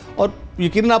अलाउंस है। और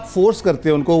यकीनन आप फोर्स करते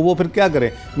हैं उनको, वो फिर क्या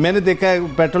करें। मैंने देखा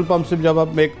है पेट्रोल पंप से, जब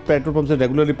आप एक पेट्रोल पंप से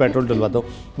रेगुलरली पेट्रोल डलवाता हूँ,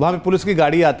 वहाँ पे पुलिस की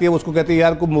गाड़ी आती है, वो उसको कहती है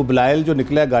यार को मोबाइल जो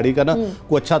निकला है गाड़ी का ना,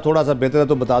 को अच्छा थोड़ा सा बेहतर है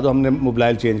तो बता दो, हमने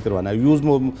मोबाइल चेंज करवाना है। यूज़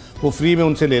वो फ्री में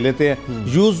उनसे ले लेते हैं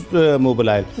यूज़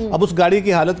मोबाइल। अब उस गाड़ी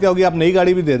की हालत क्या होगी, आप नई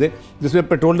गाड़ी भी दे दें जिसमें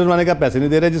पेट्रोल डलवाने का पैसे नहीं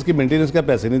दे रहे, जिसकी मेंटेनेंस का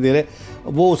पैसे नहीं दे रहे,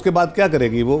 वो उसके बाद क्या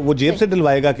करेगी? वो जेब से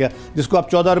डलवाएगा क्या? जिसको आप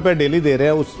 14 रुपये डेली दे रहे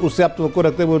हैं उससे आप तो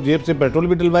रखते हैं वो जेब से पेट्रोल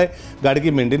भी डलवाए, गाड़ी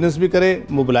की मेंटेनेंस भी करे,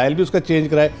 मोबाइल भी उसका चेंज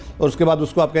कराए, और उसके बाद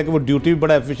उसको आप कहें कि वो ड्यूटी भी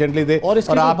बड़ा एफिशिएंटली दे, और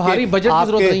भारी बजट की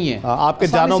जरूरत नहीं है, आपके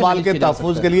जानो माल के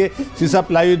तहफ़्फ़ुज़ के लिए शीशा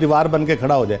प्लाई हुई दीवार बन के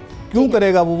खड़ा हो जाए। क्यों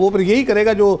करेगा वो फिर यही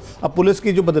करेगा जो अब पुलिस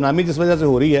की जो बदनामी जिस वजह से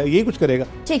हो रही है, यही कुछ करेगा।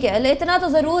 ठीक है, इतना तो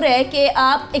जरूर है कि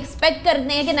आप एक्सपेक्ट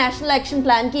करते हैं कि नेशनल एक्शन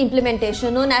प्लान की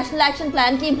इंप्लीमेंटेशन हो। नेशनल एक्शन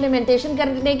प्लान की इंप्लीमेंटेशन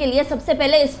करने के लिए सबसे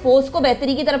पहले इस फोर्स को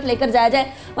बेहतरी की तरफ लेकर जाया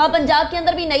जाए। वहाँ पंजाब के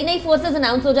अंदर भी नई नई फोर्सेज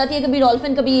अनाउंस हो जाती है, कभी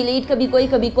डॉल्फिन, कभी एलीट,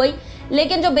 कभी कोई,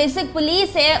 लेकिन जो बेसिक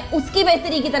पुलिस है उसकी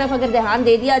बेहतरी की तरफ अगर ध्यान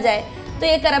दे दिया जाए तो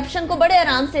ये करप्शन को बड़े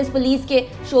आराम से इस पुलिस के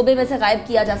शोबे में से गायब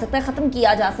किया जा सकता है, ख़त्म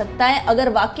किया जा सकता है, अगर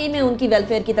वाकई में उनकी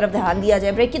वेलफेयर की तरफ ध्यान दिया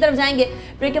जाए। ब्रेक की तरफ जाएंगे,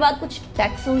 ब्रेक के बाद कुछ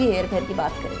टैक्सों की हेर फेर की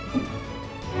बात करेंगे।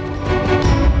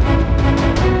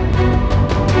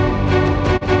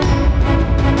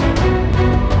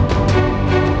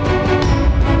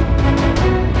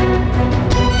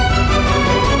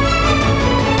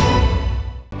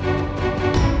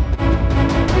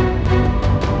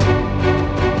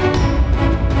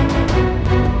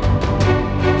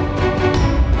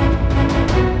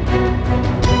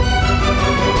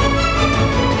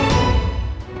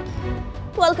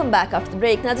 Back after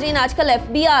break. नाजरीन, आजकल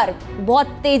FBI बहुत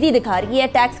तेजी दिखा रही है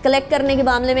टैक्स कलेक्ट करने के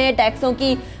मामले में, टैक्सों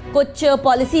की कुछ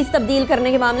पॉलिसीज तब्दील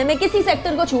करने के मामले में। किसी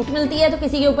सेक्टर को छूट मिलती है तो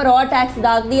किसी के ऊपर और टैक्स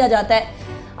दाग दिया जाता है।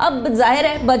 अब जाहिर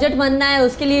है बजट बनना है,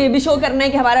 उसके लिए भी शो करना है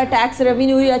कि हमारा टैक्स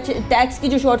रेवेन्यू या टैक्स की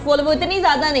जो शॉर्टफॉल है वो इतनी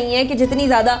ज़्यादा नहीं है कि जितनी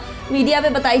ज़्यादा मीडिया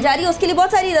में बताई जा रही है। उसके लिए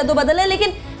बहुत सारी रद्दोबदल है।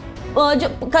 लेकिन जो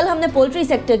कल हमने पोल्ट्री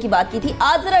सेक्टर की बात की थी,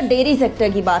 आज ज़रा डेयरी सेक्टर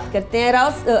की बात करते हैं।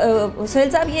 सुहेल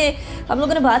साहब, ये हम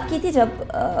लोगों ने बात की थी जब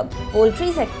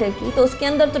पोल्ट्री सेक्टर की, तो उसके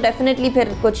अंदर तो डेफिनेटली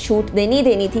फिर कुछ छूट देनी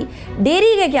थी।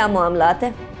 डेयरी के क्या मामलात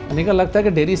है? निकल लगता है कि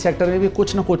डेयरी सेक्टर में भी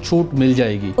कुछ ना कुछ छूट मिल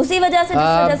जाएगी उसी वजह से जिस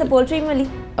वजह से पोल्ट्री में मिली।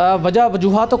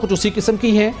 वजूहात तो कुछ उसी किस्म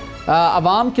की हैं।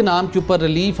 आवाम के नाम के ऊपर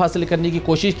रिलीफ हासिल करने की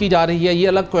कोशिश की जा रही है। ये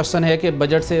अलग क्वेश्चन है कि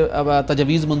बजट से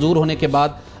तजवीज़ मंजूर होने के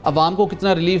बाद आवाम को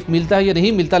कितना रिलीफ मिलता है या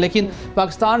नहीं मिलता। लेकिन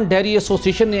पाकिस्तान डेयरी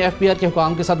एसोसिएशन ने FBR के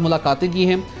हुकाम के साथ मुलाकातें की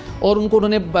हैं और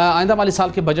उन्होंने आइंदा माली साल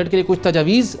के बजट के लिए कुछ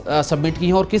तजावीज़ सबमिट की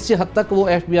हैं और किसी हद तक वो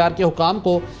FBR के हुकाम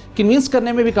को कन्विंस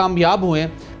करने में भी कामयाब हुए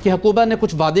हैं कि हुकूमत ने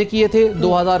कुछ वादे किए थे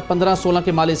 2015-16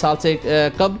 के माली साल से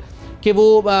कब कि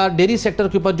वो डेयरी सेक्टर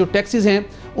के ऊपर जो टैक्सेस हैं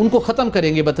उनको ख़त्म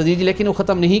करेंगे बतदरीज, लेकिन वो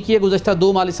ख़त्म नहीं किए गुज़श्ता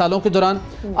 2 माली सालों के दौरान।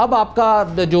 अब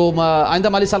आपका जो आइंदा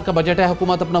माली साल का बजट है,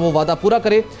 हुकूमत अपना वो वादा पूरा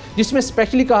करे, जिसमें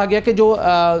स्पेशली कहा गया कि जो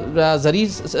ज़री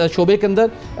शोबे के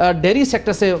अंदर डेयरी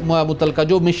सेक्टर से मुतल्लिक़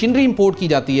जो मशीनरी इंपोर्ट की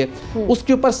जाती है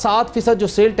उसके ऊपर 7% जो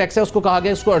सेल टैक्स है उसको कहा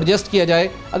गया उसको एडजस्ट किया जाए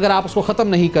अगर आप उसको ख़त्म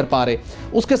नहीं कर पा रहे।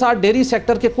 उसके साथ डेयरी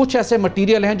सेक्टर के कुछ ऐसे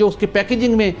मटीरियल हैं जो उसकी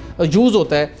पैकेजिंग में यूज़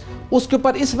होता है, उसके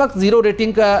ऊपर इस वक्त ज़ीरो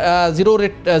रेटिंग का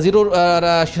ज़ीरो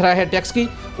शरह है टैक्स की।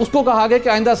 उसको कहा गया कि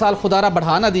आइंदा साल खुदारा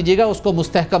बढ़ा ना दीजिएगा, उसको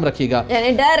मुस्तहकम रखिएगा।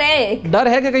 यानी डर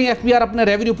है कि कहीं FBR अपने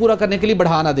रेवेन्यू पूरा करने के लिए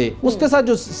बढ़ा ना दे। उसके साथ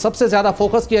जो सबसे ज़्यादा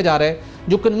फोकस किया जा रहा है,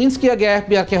 जो कन्विंस किया गया है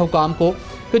FBR के हुकाम को,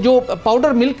 कि जो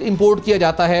पाउडर मिल्क इंपोर्ट किया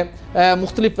जाता है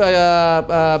मुख्तलिफ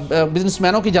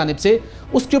बिजनेसमैनों की जानिब से,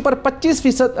 उसके ऊपर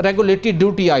 25% रेगुलेटरी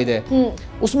ड्यूटी आयद है।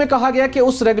 उसमें कहा गया कि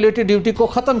उस रेगुलेटरी ड्यूटी को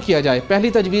ख़त्म किया जाए। पहली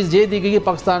तजवीज़ ये दी गई है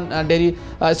पाकिस्तान डेयरी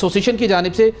एसोसिएशन की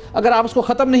जानिब से, अगर आप उसको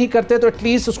ख़त्म नहीं करते तो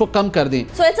एटलीस्ट उसको कम कर दें।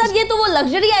 सोहेल साहब, ये तो वो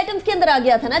लग्जरी आइटम्स के अंदर आ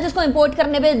गया था ना, जिसको इंपोर्ट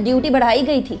करने पे ड्यूटी बढ़ाई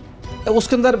गई थी,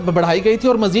 उसके अंदर बढ़ाई गई थी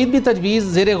और मजीद भी तजवीज़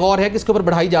ज़ेरे गौर है कि इसके ऊपर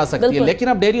बढ़ाई जा सकती है। लेकिन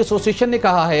अब डेयरी एसोसिएशन ने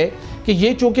कहा है कि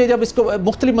ये चूँकि जब इसको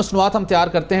मुख्तलिफ मसनूआत हम तैयार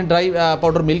करते हैं ड्राई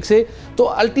पाउडर मिल्क से, तो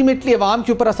अल्टीमेटली अवाम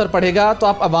के ऊपर असर पड़ेगा। तो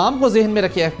आप अवाम को जहन में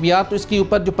रखें FBR, तो इसके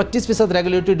ऊपर जो 25%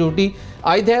 रेगुलेटरी ड्यूटी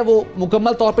आयद है वो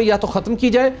मुकम्मल तौर पे या तो ख़त्म की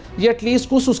जाए या एटलीस्ट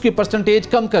कुछ उसकी परसेंटेज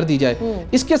कम कर दी जाए।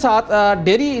 इसके साथ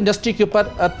डेयरी इंडस्ट्री के ऊपर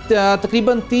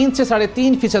तकरीबन 3 से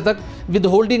 3.5% तक विद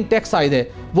होल्डिंग टैक्स आयद है,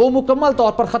 वो मुकम्मल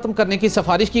तौर पर ख़त्म करने की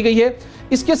सिफारिश की गई है।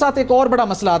 इसके साथ एक और बड़ा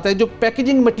मसला आता है, जो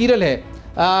पैकेजिंग मटीरियल है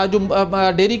जो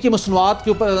डेयरी की मसनूआत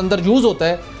के ऊपर अंदर यूज़ होता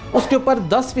है, उसके ऊपर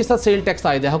 10% सेल टैक्स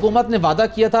आयद है। हुकूमत ने वादा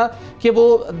किया था कि वो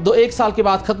 1 साल के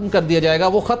बाद ख़त्म कर दिया जाएगा,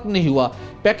 वो ख़त्म नहीं हुआ।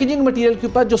 पैकेजिंग मटीरियल के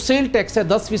ऊपर जो सेल टैक्स है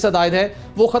 10% आयद है,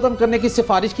 वो ख़त्म करने की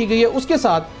सिफारिश की गई है। उसके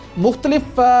साथ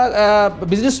मुख्तलिफ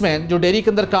बिजनेसमैन जो डेयरी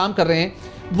के अंदर काम कर रहे हैं,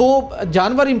 वो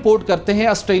जानवर इंपोर्ट करते हैं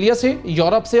ऑस्ट्रेलिया से,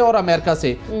 यूरोप से और अमेरिका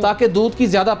से, ताकि दूध की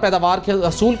ज़्यादा पैदावार के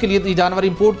हसूल के लिए जानवर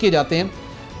इंपोर्ट किए जाते हैं।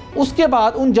 उसके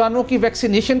बाद उन जानवरों की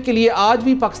वैक्सीनेशन के लिए आज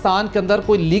भी पाकिस्तान के अंदर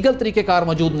कोई लीगल तरीक़ेकार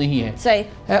मौजूद नहीं है, सही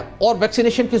है, और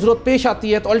वैक्सीनेशन की ज़रूरत पेश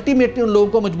आती है, तो अल्टीमेटली उन लोगों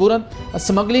को मजबूरन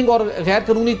स्मगलिंग और गैर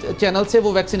कानूनी चैनल से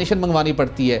वो वैक्सीनेशन मंगवानी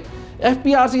पड़ती है।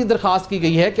 FBR से ये दरख्वास्त की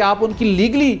गई है कि आप उनकी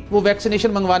लीगली वो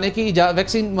वैक्सीनेशन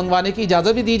वैक्सीन मंगवाने की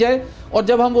इजाज़त भी दी जाए, और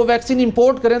जब हम वो वैक्सीन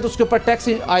इंपोर्ट करें तो उसके ऊपर टैक्स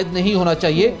आयद नहीं होना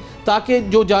चाहिए, ताकि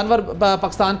जो जानवर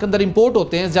पाकिस्तान के अंदर इंपोर्ट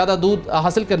होते हैं ज़्यादा दूध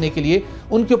हासिल करने के लिए,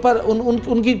 उनके ऊपर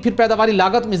उनकी फिर पैदावारी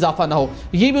लागत में इजाफा ना हो।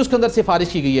 ये भी उसके अंदर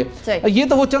सिफारिश की गई है। ये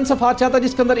तो वो चंद सफात चाहता है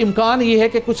जिसके अंदर इम्कान ये है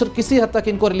कि कुछ किसी हद तक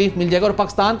इनको रिलीफ मिल जाएगा। और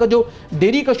पाकिस्तान का जो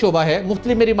डेयरी का शोबा है,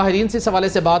 मुख्तलिफ मेरी माहिरीन से इस हवाले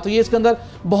से बात हुई है, इसके अंदर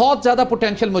बहुत ज़्यादा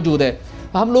पोटेंशियल मौजूद है।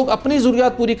 हम लोग अपनी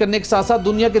ज़रूरियात पूरी करने के साथ साथ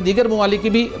दुनिया के दीगर ममालिक की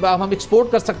भी हम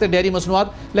एक्सपोर्ट कर सकते हैं डेयरी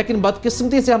मसनूआत, लेकिन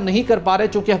बदकिस्मती से हम नहीं कर पा रहे,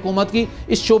 चूँकि हुकूमत की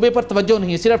इस शोबे पर तवज्जो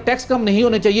नहीं है। सिर्फ टैक्स कम नहीं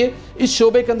होने चाहिए, इस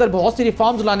शोबे के अंदर बहुत सी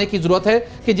रिफॉर्म्स लाने की ज़रूरत है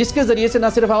कि जिसके ज़रिए से न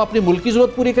सिर्फ हम अपनी मुल्क की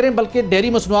ज़रूरत पूरी करें, बल्कि डेयरी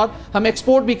मसनूआत हम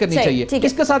एक्सपोर्ट भी करनी चाहिए।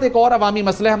 इसके साथ एक और अवामी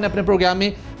मसला है, हमने अपने प्रोग्राम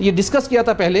में ये डिस्कस किया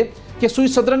था पहले कि सुई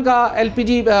सदरन का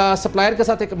LPG सप्लायर के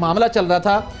साथ एक मामला चल रहा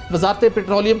था। वजारत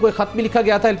पेट्रोलियम को एक ख़त भी लिखा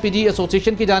गया था LPG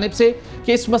एसोसिएशन की जानिब से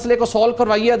कि इस मसले को सॉल्व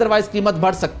करवाइए, अदरवाइज़ कीमत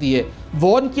बढ़ सकती है।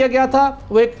 वार्न किया गया था,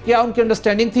 वो एक क्या उनकी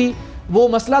अंडरस्टैंडिंग थी, वो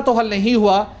मसला तो हल नहीं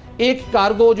हुआ। एक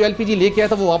कार्गो जो LPG लेके आया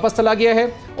था वो वापस चला गया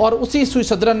है, और उसी सुई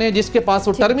सदरन ने जिसके पास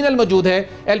वो टर्मिनल मौजूद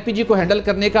है LPG को हैंडल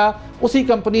करने का, उसी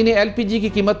कंपनी ने LPG की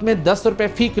कीमत में 10 रुपए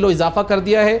फ़ी किलो इजाफा कर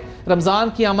दिया है।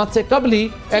 रमज़ान की आमद से कबल ही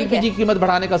LPG की कीमत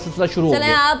बढ़ाने का सिलसिला शुरू हो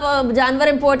गया। आप जानवर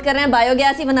इंपोर्ट कर रहे हैं,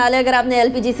 बायोगैस ही बना ले अगर आपने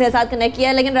LPG से साथ कनेक्ट किया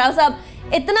है। लेकिन राव साहब,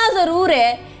 इतना ज़रूर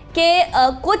है कि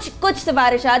कुछ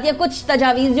सिफारिशात या कुछ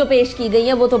तजावीज़ जो पेश की गई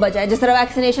हैं वो तो बचाए। जिस तरह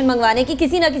वैक्सीनेशन मंगवाने की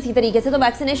किसी ना किसी तरीके से तो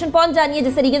वैक्सीनेशन पहुंच जानी है।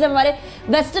 जिस तरीके से हमारे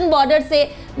वेस्टर्न बॉर्डर से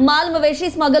माल मवेशी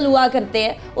स्मगल हुआ करते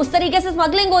हैं, उस तरीके से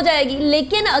स्मगलिंग हो जाएगी।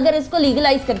 लेकिन अगर इसको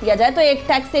लीगलाइज कर दिया जाए तो एक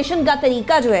टैक्सेशन का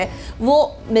तरीका जो है वो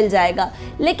मिल जाएगा।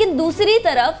 लेकिन दूसरी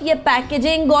तरफ ये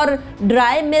पैकेजिंग और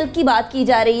ड्राई मिल्क की बात की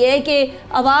जा रही है कि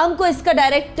आवाम को इसका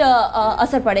डायरेक्ट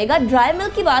असर पड़ेगा। ड्राई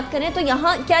मिल्क की बात करें तो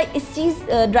यहाँ क्या इस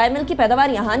चीज़ ड्राई मिल्क की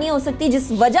पैदावार यहाँ नहीं हो सकती?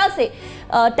 जिस वजह से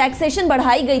टैक्सेशन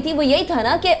बढ़ाई गई थी वो यही था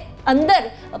ना कि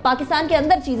अंदर पाकिस्तान के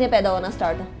अंदर चीज़ें पैदा होना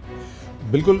स्टार्ट हो।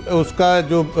 बिल्कुल, उसका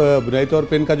जो बुनियादी तौर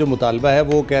पे इनका जो मुतालबा है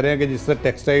वो कह रहे हैं कि जिस तरह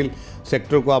टेक्सटाइल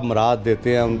सेक्टर को आप मराहत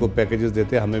देते हैं, उनको पैकेजेस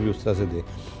देते हैं, हमें भी उस तरह से दें।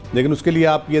 लेकिन उसके लिए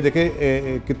आप ये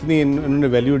देखें कितनी इन्होंने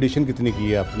वैल्यू एडिशन कितनी की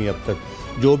है अपनी अब तक।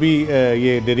 जो भी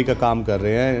ये डेयरी का काम कर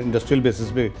रहे हैं, इंडस्ट्रियल बेसिस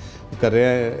पे कर रहे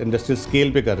हैं, इंडस्ट्रियल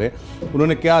स्केल पे कर रहे हैं,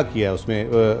 उन्होंने क्या किया है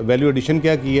उसमें, वैल्यू एडिशन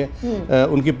क्या की है,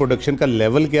 उनकी प्रोडक्शन का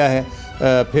लेवल क्या है,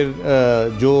 फिर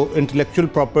जो इंटेलेक्चुअल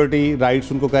प्रॉपर्टी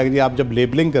राइट्स उनको कहा कि आप जब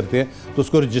लेबलिंग करते हैं तो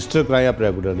उसको रजिस्टर कराएं आप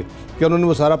रेगुलरली, क्या उन्होंने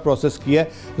वो सारा प्रोसेस किया है।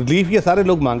 रिलीफ ये सारे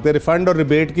लोग मांगते हैं, रिफंड और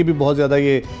रिबेट की भी बहुत ज़्यादा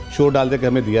ये शोर डालते हैं कि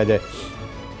हमें दिया जाए।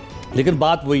 लेकिन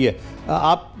बात वही है,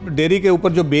 आप डेयरी के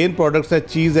ऊपर जो मेन प्रोडक्ट्स है,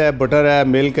 चीज़ है, बटर है,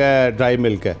 मिल्क है, ड्राई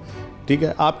मिल्क है, ठीक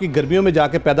है, आपकी गर्मियों में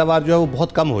जाके पैदावार जो है वो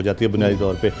बहुत कम हो जाती है बुनियादी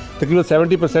तौर पे, तकरीबन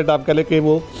 70% आप कह लें कि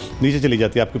वो नीचे चली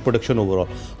जाती है आपकी प्रोडक्शन ओवरऑल,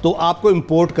 तो आपको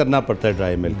इंपोर्ट करना पड़ता है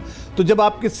ड्राई मिल्क। तो जब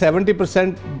आपकी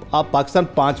 70%, आप पाकिस्तान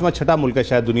 5वां 6ठा मुल्क है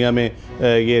शायद दुनिया में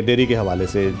ये डेयरी के हवाले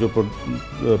से जो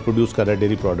प्रोड्यूस कर रहा है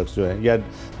डेयरी प्रोडक्ट्स जो है या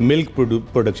मिल्क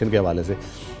प्रोडक्शन के हवाले से,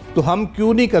 तो हम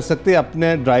क्यों नहीं कर सकते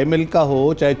अपने ड्राई मिल्क का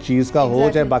हो, चाहे चीज़ का हो,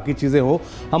 चाहे बाकी चीज़ें हो,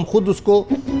 हम खुद उसको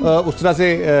उस तरह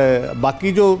से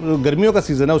बाकी जो गर्मियों का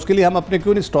सीज़न है उसके लिए हम अपने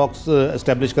क्यों नहीं स्टॉक्स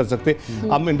इस्टेब्लिश कर सकते,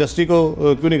 हम इंडस्ट्री को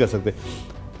क्यों नहीं कर सकते।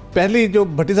 पहली जो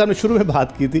भट्टी साहब ने शुरू में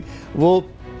बात की थी वो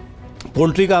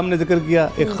पोल्ट्री का हमने जिक्र किया,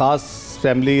 एक ख़ास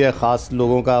फैमिली है, ख़ास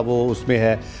लोगों का वो उसमें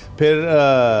है। फिर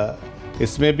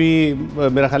इसमें भी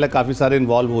मेरा ख्याल है काफ़ी सारे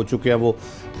इन्वॉल्व हो चुके हैं वो।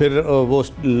 फिर वो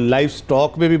लाइफ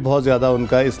स्टॉक में भी बहुत ज़्यादा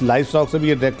उनका, इस लाइफ स्टॉक से भी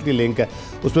ये डायरेक्टली लिंक है,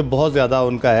 उसमें बहुत ज़्यादा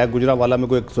उनका है। गुजरांवाला में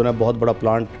कोई एक सुना बहुत बड़ा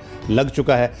प्लांट लग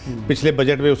चुका है। पिछले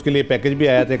बजट में उसके लिए पैकेज भी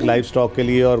आया था एक लाइव स्टॉक के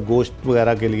लिए और गोश्त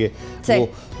वगैरह के लिए वो।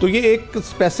 तो ये एक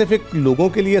स्पेसिफिक लोगों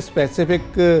के लिए स्पेसिफिक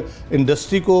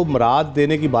इंडस्ट्री को मराद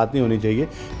देने की बात नहीं होनी चाहिए,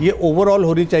 ये ओवरऑल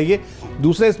होनी चाहिए।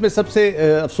 दूसरा इसमें सबसे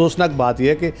अफसोसनाक बात यह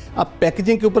है कि आप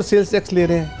पैकेजिंग के ऊपर सेल्स टैक्स ले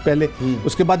रहे हैं पहले,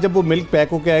 उसके बाद जब वो मिल्क पैक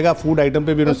होकर आएगा फूड आइटम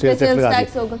पे भी उन्होंने सेल्स टैक्स लगा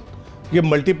दिया, ये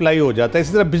मल्टीप्लाई हो जाता है।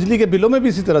 इसी तरह बिजली के बिलों में भी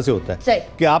इसी तरह से होता है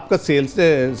कि आपका सेल्स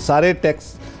सारे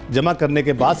टैक्स जमा करने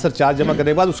के बाद, सरचार्ज जमा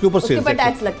करने के बाद उसके ऊपर सेल्स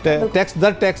टैक्स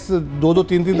दर टैक्स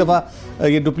 2-3 दफ़ा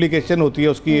ये डुप्लीकेशन होती है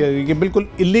उसकी। ये बिल्कुल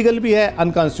इलीगल भी है,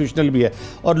 अनकॉन्स्टिट्यूशनल भी है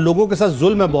और लोगों के साथ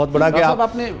जुल्म है बहुत बड़ा। कि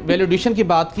आपने वैल्यूडेशन की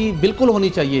बात की, बिल्कुल होनी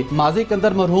चाहिए। माजी के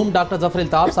अंदर मरहूम डॉक्टर जफर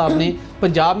अल्ताफ साहब ने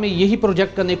पंजाब में यही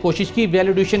प्रोजेक्ट करने की कोशिश की,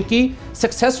 वैल्यूडेशन की,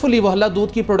 सक्सेसफुली वहला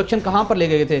दूध की प्रोडक्शन कहाँ पर ले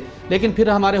गए थे, लेकिन फिर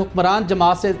हमारे हुक्मरान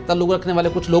जमात से ताल्लुक रखने वाले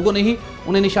कुछ लोगों ने ही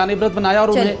उन्हें निशान इबरत बनाया और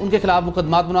उन्हें उनके खिलाफ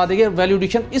मुकदमात बना देंगे।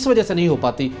 वैल्यूडेशन इस वजह से नहीं हो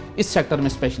पाती इस सेक्टर में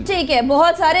स्पेशली। ठीक है,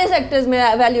 बहुत सारे सेक्टर्स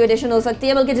में वैल्यू एडिशन हो सकती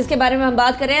है, बल्कि जिसके बारे में हम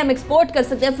बात कर रहे हैं, हम एक्सपोर्ट कर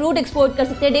सकते हैं, फ्रूट एक्सपोर्ट कर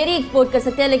सकते हैं, डेयरी एक्सपोर्ट कर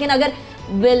सकते हैं, लेकिन अगर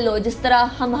विल हो, जिस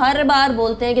तरह हम हर बार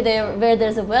बोलते हैं कि where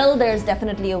there's a will there's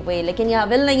definitely a way, लेकिन यहाँ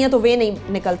विल नहीं है तो वे नहीं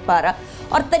निकल पा रहा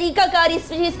और तरीकाकार इस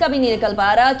चीज़ का भी नहीं निकल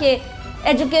पा रहा कि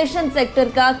एजुकेशन सेक्टर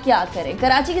का क्या करें।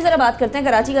 कराची की जरा बात करते हैं,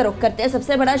 कराची का रुख करते हैं,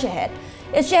 सबसे बड़ा शहर।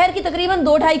 इस शहर की तकरीबन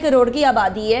 2-2.5 करोड़ की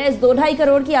आबादी है। इस 2-2.5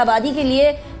 करोड़ की आबादी के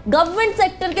लिए गवर्नमेंट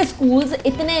सेक्टर के स्कूल्स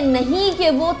इतने नहीं कि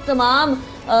वो तमाम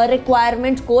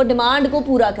रिक्वायरमेंट को, डिमांड को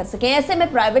पूरा कर सकें। ऐसे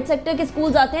में प्राइवेट सेक्टर के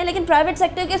स्कूल्स आते हैं, लेकिन प्राइवेट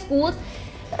सेक्टर के स्कूल्स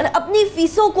अपनी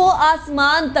फीसों को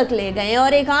आसमान तक ले गए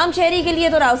और एक आम शहरी के लिए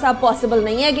तो राव साहब पॉसिबल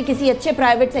नहीं है कि किसी अच्छे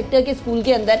प्राइवेट सेक्टर के स्कूल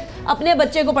के अंदर अपने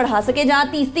बच्चे को पढ़ा सके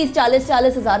जहाँ 30-30,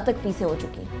 40-40 हज़ार तक फीसें हो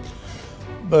चुकी हैं।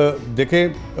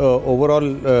 देखें, ओवरऑल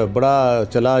बड़ा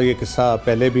चला ये किस्सा,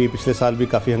 पहले भी पिछले साल भी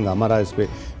काफ़ी हंगामा रहा इस पर।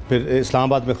 फिर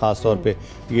इस्लामाबाद में ख़ास तौर पे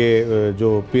ये जो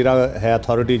पीरा है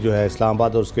अथॉरिटी जो है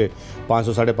इस्लामाबाद और उसके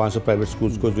 500-550 प्राइवेट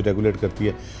स्कूल्स को जो रेगुलेट करती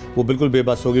है वो बिल्कुल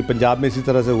बेबस होगी। पंजाब में इसी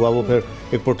तरह से हुआ, वो फिर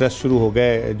एक प्रोटेस्ट शुरू हो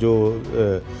गए जो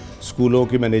स्कूलों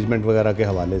की मैनेजमेंट वगैरह के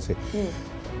हवाले से।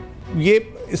 ये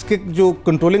इसके जो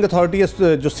कंट्रोलिंग अथॉरिटी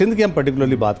है जो सिंध की हम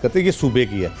पर्टिकुलरली बात करते हैं, ये सूबे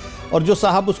की है और जो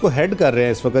साहब उसको हेड कर रहे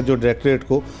हैं इस वक्त, जो डायरेक्टरेट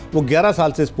को, वो 11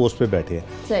 साल से इस पोस्ट पे बैठे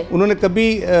हैं। उन्होंने कभी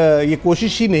ये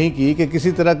कोशिश ही नहीं की कि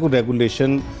किसी तरह को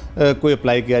रेगुलेशन कोई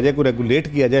अप्लाई किया जाए, कोई रेगुलेट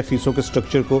किया जाए, फीसों के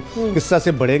स्ट्रक्चर को किस तरह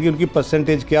से बढ़ेगी, उनकी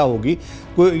परसेंटेज क्या होगी।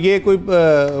 कोई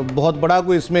बहुत बड़ा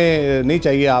कोई इसमें नहीं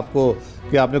चाहिए आपको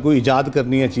कि आपने कोई इजाद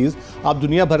करनी है चीज़। आप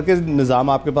दुनिया भर के निज़ाम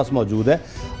आपके पास मौजूद है,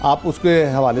 आप उसके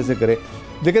हवाले से करें।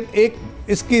 लेकिन एक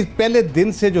इसकी पहले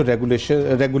दिन से जो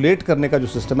रेगुलेट करने का जो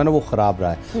सिस्टम है ना वो ख़राब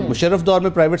रहा है। मुशर्रफ दौर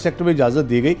में प्राइवेट सेक्टर में इजाज़त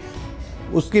दी गई,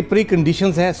 उसकी प्री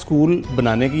कंडीशंस हैं स्कूल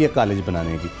बनाने की या कॉलेज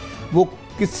बनाने की, वो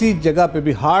किसी जगह पे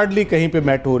भी हार्डली कहीं पे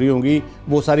मेट हो रही होंगी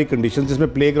वो सारी कंडीशंस,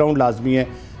 जिसमें प्लेग्राउंड लाजमी है,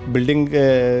 बिल्डिंग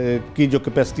की जो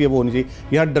कैपेसिटी है वो होनी चाहिए।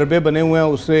 यहाँ डरबे बने हुए हैं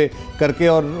उससे करके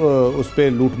और उस पर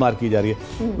लूट मार की जा रही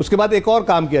है। उसके बाद एक और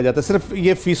काम किया जाता है, सिर्फ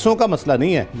ये फ़ीसों का मसला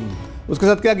नहीं है, उसके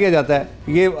साथ क्या किया जाता है,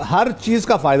 ये हर चीज़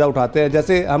का फ़ायदा उठाते हैं।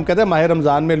 जैसे हम कहते हैं माह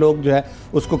रमज़ान में लोग जो है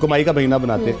उसको कमाई का महीना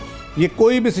बनाते हैं। ये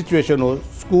कोई भी सिचुएशन हो,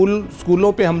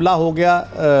 स्कूलों पे हमला हो गया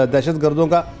दहशतगर्दों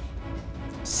का,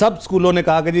 सब स्कूलों ने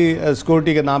कहा कि जी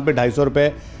सिक्योरिटी के नाम पे 250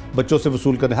 रुपये बच्चों से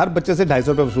वसूल करने, हर बच्चे से 250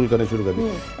 रुपये वसूल करने शुरू कर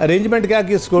दिए। अरेंजमेंट क्या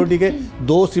कि सिक्योरिटी के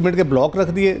 2 सीमेंट के ब्लॉक रख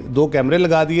दिए, 2 कैमरे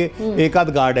लगा दिए, एक आध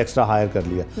गार्ड एक्स्ट्रा हायर कर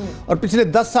लिया और पिछले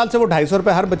 10 साल से वो 250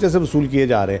 रुपये हर बच्चे से वसूल किए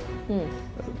जा रहे हैं।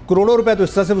 करोड़ों रुपए तो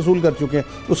इस तरह से वसूल कर चुके हैं।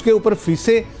 उसके ऊपर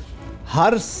फीसें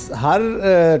हर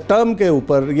टर्म के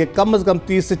ऊपर ये कम से कम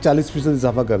 30 से 40%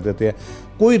 इजाफा कर देते हैं।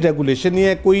 कोई रेगुलेशन नहीं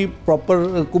है, कोई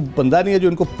प्रॉपर कोई बंदा नहीं है जो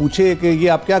इनको पूछे कि ये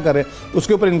आप क्या कर रहे हैं।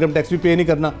 उसके ऊपर इनकम टैक्स भी पे नहीं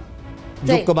करना,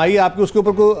 जो कमाई आपकी उसके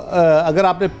ऊपर को अगर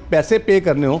आपने पैसे पे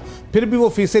करने हो फिर भी वो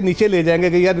फीसें नीचे ले जाएंगे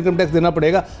कि यार इनकम टैक्स देना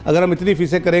पड़ेगा, अगर हम इतनी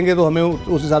फीसें करेंगे तो हमें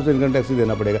उस हिसाब से इनकम टैक्स ही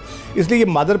देना पड़ेगा। इसलिए ये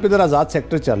मादर पिदर आज़ाद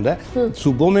सेक्टर चल रहा है,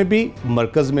 सूबों में भी,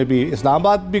 मरकज़ में भी।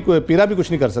 इस्लामाबाद भी पीरा भी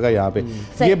कुछ नहीं कर सका यहाँ पे,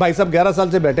 ये भाई साहब 11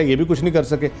 साल से बैठे, ये भी कुछ नहीं कर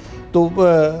सके। तो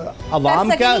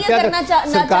अवाम क्या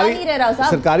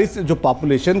सरकारी जो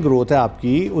पॉपुलेशन ग्रोथ है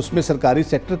आपकी, उसमें सरकारी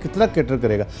सेक्टर कितना कैटर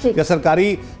करेगा? या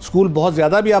सरकारी स्कूल बहुत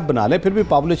ज़्यादा भी आप बना लें फिर भी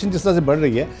पॉपुलेशन जिस तरह से बढ़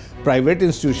रही है, प्राइवेट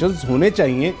इंस्टीट्यूशंस होने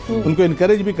चाहिए, उनको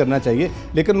इनकरेज भी करना चाहिए,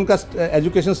 लेकिन उनका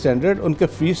एजुकेशन स्टैंडर्ड, उनके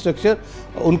फीस स्ट्रक्चर,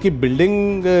 उनकी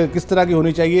बिल्डिंग किस तरह की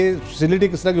होनी चाहिए, फैसिलिटी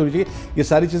किस तरह की होनी चाहिए, ये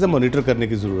सारी चीज़ें मॉनिटर करने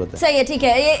की ज़रूरत है। सही है, ठीक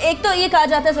है। एक तो ये कहा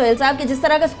जाता है सोहेल साहब कि जिस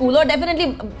तरह का स्कूल हो, डेफिनेटली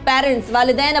पेरेंट्स,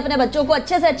 वालिदैन अपने बच्चों को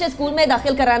अच्छे से अच्छे स्कूल में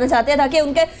दाखिल कराना चाहते हैं ताकि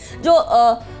उनके जो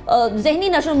ज़हनी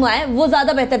नशोनुमा है वो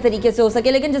ज़्यादा बेहतर तरीके से हो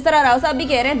सके। लेकिन जिस तरह राव साहब भी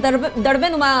कह रहे हैं, दड़बे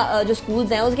नुमा जो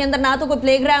स्कूल्स हैं उसके अंदर ना तो कोई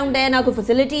प्ले ग्राउंड है, ना कोई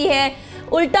फैसिलिटी है,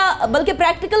 उल्टा बल्कि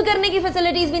प्रैक्टिकल करने की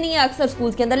फैसिलिटीज भी नहीं है अक्सर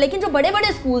स्कूल्स के अंदर। लेकिन जो बड़े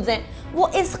बड़े स्कूल्स हैं वो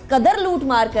इस कदर लूट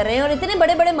मार कर रहे हैं और इतने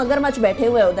बड़े बड़े मगरमच्छ बैठे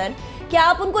हुए उधर कि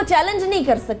आप उनको चैलेंज नहीं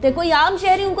कर सकते, कोई आम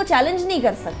शहरी उनको चैलेंज नहीं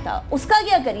कर सकता। उसका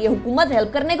क्या करिए, हुकूमत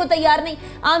हेल्प करने को तैयार नहीं,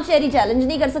 आम शहरी चैलेंज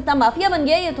नहीं कर सकता, माफिया बन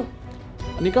गया ये तो।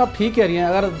 निका आप ठीक कह रही हैं।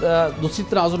 अगर दूसरी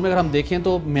तनाजुर में अगर हम देखें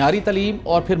तो म्यारी तलीम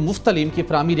और फिर मुफ्त तलीम की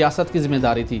फराहमी रियासत की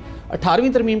जिम्मेदारी थी।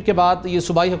 18वीं तरमीम के बाद ये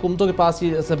सूबाई हुकूमतों के पास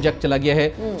ये सब्जेक्ट चला गया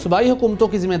है। सूबाई हुकूमतों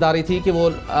की जिम्मेदारी थी कि वो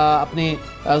अपने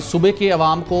सूबे के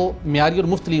अवाम को म्यारी और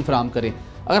मुफ्त तलीम फराहम करें।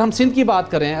 अगर हम सिंध की बात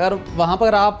करें, अगर वहाँ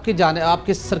पर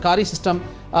आपके सरकारी सिस्टम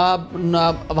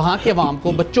वहाँ के अवाम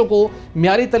को, बच्चों को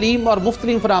म्यारी तलीम और मुफ्त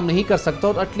तलीम फराहम नहीं कर सकता,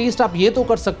 और एटलीस्ट आप ये तो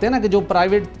कर सकते हैं ना कि जो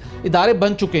प्राइवेट इदारे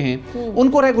बन चुके हैं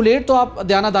उनको रेगुलेट तो आप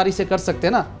दयानादारी से कर सकते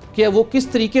हैं ना कि वो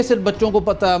किस तरीके से बच्चों को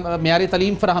म्यारी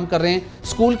तलीम फराहम कर रहे हैं,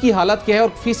 स्कूल की हालत क्या है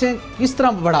और फीसें किस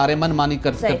तरह बढ़ा रहे हैं मनमानी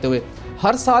करते हुए।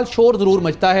 हर साल शोर ज़रूर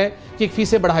मचता है कि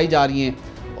फीसें बढ़ाई जा रही हैं,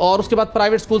 और उसके बाद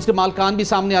प्राइवेट स्कूल्स के मालकान भी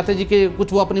सामने आते हैं जी कि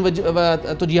कुछ वो अपनी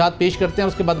तौजीहात पेश करते हैं,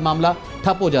 उसके बाद मामला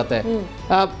ठप हो जाता है।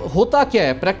 होता क्या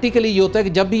है प्रैक्टिकली, ये होता है कि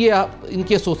जब भी ये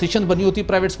इनकी एसोसिएशन बनी होती है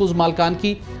प्राइवेट स्कूल्स मालकान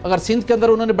की, अगर सिंध के अंदर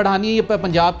उन्होंने बढ़ानी है या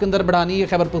पंजाब के अंदर बढ़ानी है,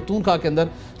 खैबर पख्तूनख्वा के अंदर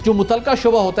जो मुतलका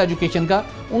शुबा होता है एजुकेशन का,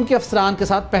 उनके अफसरान के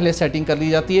साथ पहले सेटिंग कर ली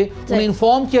जाती है, उन्हें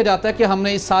इन्फॉर्म किया जाता है कि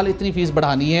हमने इस साल इतनी फीस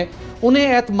बढ़ानी है,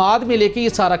 उन्हें एतमाद में लेके ये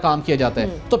सारा काम किया जाता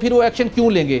है, तो फिर वो एक्शन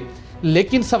क्यों लेंगे।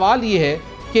 लेकिन सवाल ये है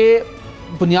कि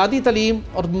बुनियादी तलीम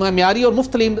और म्यारी और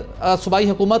मुफ्त तलीम सूबाई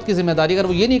हुकूमत की जिम्मेदारी, अगर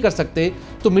वो ये नहीं कर सकते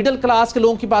तो मिडिल क्लास के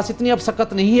लोगों के पास इतनी अब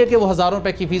सकत नहीं है कि वो हज़ारों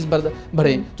रुपए की फ़ीस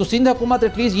भरें। तो सिंध हुकूमत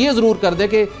एटलीस्ट ये ज़रूर कर दे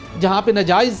कि जहाँ पे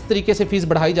नाजायज़ तरीके से फ़ीस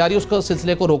बढ़ाई जा रही है उसको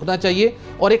सिलसिले को रोकना चाहिए,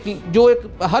 और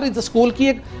एक हर स्कूल की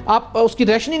एक आप उसकी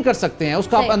रैशनिंग कर सकते हैं,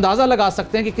 उसका आप अंदाज़ा लगा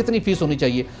सकते हैं कि कितनी फ़ीस होनी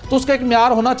चाहिए, तो उसका एक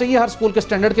म्यार होना चाहिए हर स्कूल के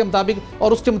स्टैंडर्ड के मुताबिक,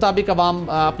 और उसके मुताबिक आवाम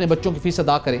अपने बच्चों की फ़ीस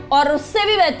अदा करें। और उससे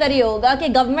भी बेहतर ये होगा कि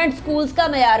गवर्नमेंट स्कूल्स का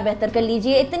म्यार बेहतर कर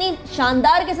लीजिए। इतनी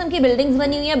शानदार किस्म की बिल्डिंग्स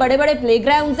बनी हुई हैं, बड़े बड़े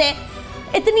प्लेग्राउंड्स हैं,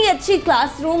 इतनी अच्छी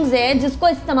क्लासरूम्स हैं जिसको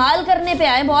इस्तेमाल करने पे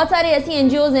आए। बहुत सारे ऐसी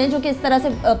एनजीओज हैं जो कि इस तरह से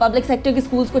पब्लिक सेक्टर की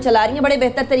स्कूल्स को चला रही हैं, बड़े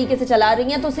बेहतर तरीके से चला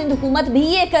रही हैं। तो सिंध हुकूमत भी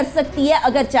ये कर सकती है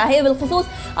अगर चाहे। बिलखुसूस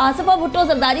आसिफा भुट्टो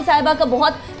जरदारी साहिबा का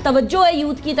बहुत तवज्जो है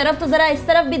यूथ की तरफ, तो ज़रा इस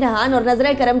तरफ भी ध्यान और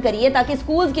नजर करम करिए ताकि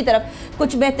स्कूल्स की तरफ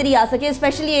कुछ बेहतरी आ सके,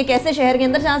 स्पेशली एक ऐसे शहर के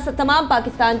अंदर जहाँ तमाम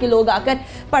पाकिस्तान के लोग आकर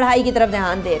पढ़ाई की तरफ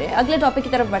ध्यान दे रहे हैं। अगले टॉपिक की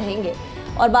तरफ बढ़ेंगे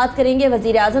और बात करेंगे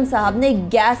वज़ीर आज़म साहब ने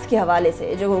गैस के हवाले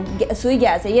से। जो सुई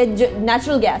गैस है, ये जो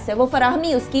नेचुरल गैस है, वो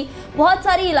फराहमी उसकी बहुत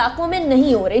सारी इलाकों में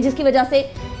नहीं हो रही, जिसकी वजह से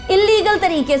इल्लीगल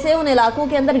तरीके से उन इलाकों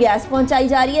के अंदर गैस पहुंचाई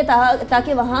जा रही है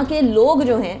ताकि वहाँ के लोग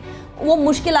जो हैं वो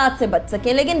मुश्किलात से बच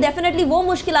सकें। लेकिन डेफिनेटली वो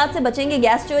मुश्किलात से बचेंगे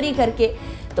गैस चोरी करके,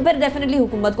 तो फिर डेफिनेटली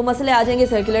हुकूमत को मसले आ जाएंगे।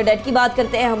 सर्कुलर डेट की बात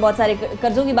करते हैं हम, बहुत सारे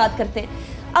कर्ज़ों की बात करते हैं।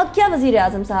 अब क्या वज़ीर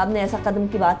आज़म साहब ने ऐसा कदम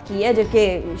की बात की है जो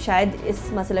कि शायद इस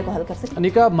मसले को हल कर सके?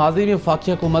 अनिका, माजी में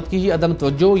वफाकी हुकूमत की ही अदम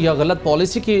तवज्जो या गलत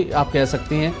पॉलिसी की आप कह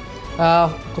सकते हैं।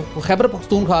 खैबर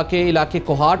पख्तूनख्वा के इलाके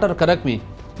कोहाट और करक में,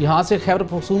 यहाँ से खैबर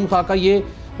पख्तूनख्वा का ये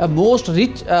most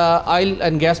rich oil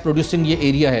and gas producing ये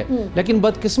एरिया है, लेकिन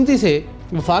बदकिस्मती से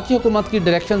वफाकी हुकूमत की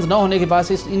डायरेक्शंस ना होने के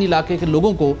बाद इन इलाके के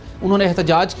लोगों को उन्होंने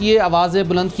एहतजाज किए, आवाज़ें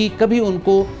बुलंद की, कभी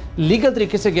उनको लीगल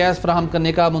तरीके से गैस फराहम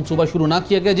करने का मंसूबा शुरू ना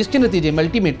किया गया, जिसके नतीजे में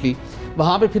अल्टीमेटली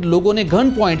वहाँ पे फिर लोगों ने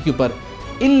गन पॉइंट के ऊपर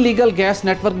इलीगल गैस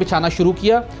नेटवर्क बिछाना शुरू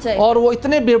किया, और वो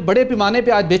इतने बड़े पैमाने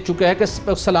पे आज बेच चुका है कि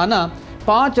सालाना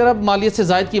 5 अरब मालियत से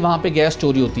ज़ायद की वहाँ पे गैस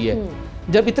चोरी होती है।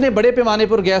 जब इतने बड़े पैमाने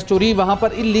पर गैस चोरी, वहाँ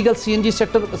पर इलीगल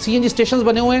सीएनजी स्टेशन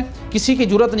बने हुए हैं, किसी की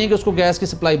जरूरत नहीं है कि उसको गैस की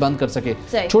सप्लाई बंद कर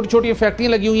सके। छोटी छोटी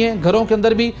फैक्ट्रियाँ लगी हुई हैं, घरों के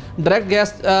अंदर भी डायरेक्ट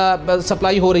गैस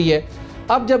सप्लाई हो रही है।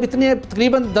 अब जब इतने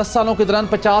तकरीबन 10 सालों के दौरान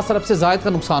 50 अरब से ज़ायद का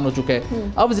नुकसान हो चुका है,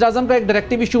 अब वज़ीर-ए-आज़म का एक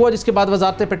डायरेक्टिव इशू हुआ, जिसके बाद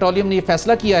वज़ारत पेट्रोलियम ने यह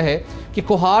फैसला किया है कि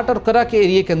कोहाट और करा के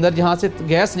एरिया के अंदर जहाँ से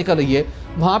गैस निकल रही है,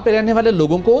 वहाँ पर रहने वाले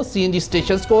लोगों को, सीएनजी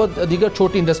स्टेशन को, दीगर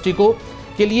छोटी इंडस्ट्री को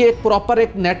के लिए एक प्रॉपर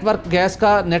एक नेटवर्क, गैस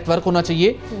का नेटवर्क होना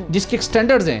चाहिए जिसके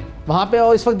स्टैंडर्ड्स हैं वहाँ पे।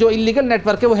 और इस वक्त जो इलीगल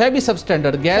नेटवर्क है वो है भी सब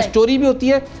स्टैंडर्ड, गैस चोरी भी होती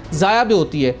है, ज़ाया भी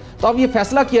होती है। तो अब ये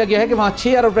फैसला किया गया है कि वहाँ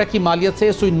 6 अरब रुपए की मालियत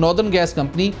से सुई नॉर्दर्न गैस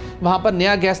कंपनी वहाँ पर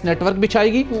नया गैस नेटवर्क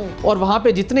बिछाएगी, और वहाँ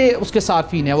पे जितने उसके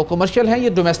सार्फिन हैं, वो कमर्शियल हैं या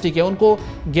डोमेस्टिक है, उनको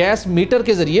गैस मीटर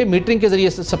के जरिए, मीटरिंग के जरिए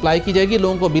सप्लाई की जाएगी,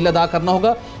 लोगों को बिल अदा करना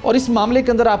होगा। और इस मामले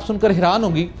के अंदर आप सुनकर हैरान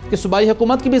होंगी कि सूबाई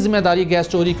हुकूमत की भी जिम्मेदारी गैस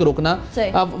चोरी को रोकना।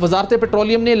 अब वजारत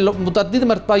पेट्रोलियम ने मुतअद्दिद मजीद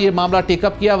मरतबा ये मामला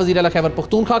टेकअप किया वज़ीर आला खैबर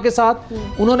पख्तूनख्वा के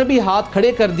साथ। उन्होंने भी हाथ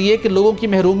खड़े कर दिए कि लोगों की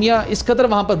महरूमियाँ इस कदर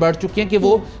वहाँ पर बढ़ चुकी हैं कि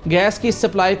वो गैस की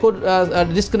सप्लाई को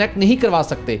डिस्कनेक्ट नहीं करवा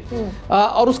सकते।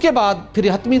 और उसके बाद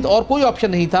फिर हतमी और कोई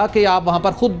ऑप्शन नहीं था कि आप वहाँ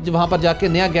पर खुद वहाँ पर जाके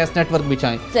नया गैस नेटवर्क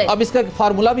बिछाएं। अब इसका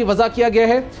फार्मूला भी वज़ा किया गया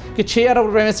है कि 6 अरब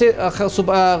रुपए में से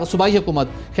सूबाई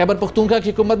हुकूमत खैबर पख्तूनख्वा की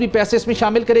हुकूमत भी पैसे इसमें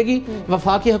शामिल करेगी,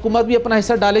 वफाकी हुकूमत भी अपना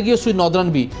हिस्सा डालेगी और सुई नॉर्दर्न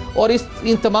भी। और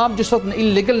इन तमाम जिस वक्त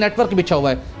इलीगल नेटवर्क बिछा हुआ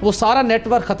है वो सारा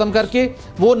नेटवर्क ख़त्म करके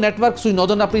वो नेटवर्क सुई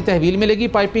नॉर्दर्न अपनी तहवील में लेगी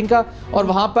पाइपिंग का, और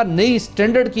वहाँ पर नई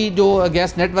स्टैंडर्ड की जो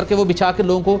गैस नेटवर्क है वो बिछा के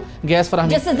लोगों को गैस फराहमी,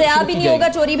 जिससे ज़िया भी नहीं होगा,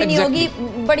 चोरी भी नहीं होगी।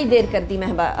 बड़ी देर कर दी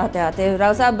महबा आते आते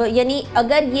राव साहब। यानी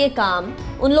अगर ये काम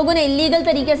उन लोगों ने इलीगल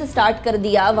तरीके से स्टार्ट कर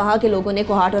दिया, वहाँ के लोगों ने,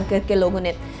 कोहाट और करके लोगों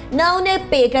ने, ना उन्हें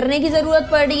पे करने की ज़रूरत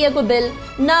पड़ रही है कोई बिल,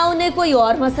 ना उन्हें कोई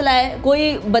और मसला है,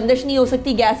 कोई बंदिश नहीं हो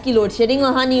सकती, गैस की लोड शेडिंग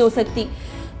वहाँ नहीं हो सकती,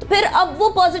 तो फिर अब वो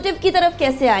पॉजिटिव की तरफ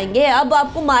कैसे आएंगे? अब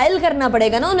आपको माइल करना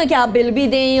पड़ेगा ना उन्हें कि आप बिल भी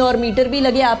दें और मीटर भी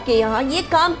लगे आपके यहाँ। ये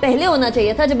काम पहले होना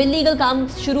चाहिए था, जब इलीगल काम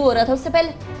शुरू हो रहा था, उससे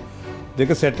पहले।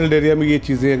 देखिए, सेटल्ड एरिया में ये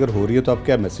चीज़ें अगर हो रही है तो आप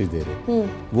क्या मैसेज दे रहे हैं?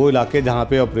 वो इलाके जहाँ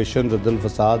पे ऑपरेशन रद्दल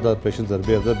फसाद और ऑपरेशन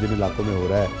ज़रबे अज़ब जिन इलाकों में हो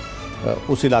रहा है,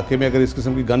 उस इलाके में अगर इस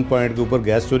किस्म की गन पॉइंट के ऊपर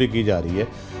गैस चोरी की जा रही है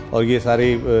और ये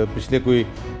सारे पिछले कोई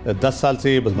 10 साल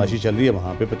से ये बदमाशी चल रही है,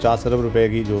 वहाँ पे 50 अरब रुपए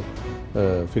की जो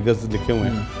फिगर्स लिखे हुए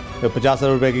हैं, 50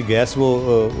 अरब रुपए की गैस वो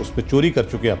उस पर चोरी कर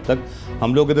चुके हैं अब तक।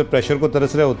 हम लोग इधर प्रेशर को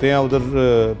तरस रहे होते हैं,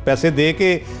 उधर पैसे दे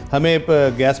के हमें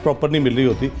गैस प्रॉपर नहीं मिल रही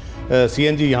होती।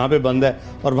 CNG यहाँ पे बंद है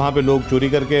और वहाँ पे लोग चोरी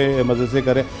करके मज़े से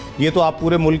करें। ये तो आप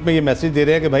पूरे मुल्क में ये मैसेज दे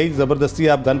रहे हैं कि भाई ज़बरदस्ती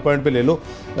आप गन पॉइंट पे ले लो,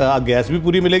 गैस भी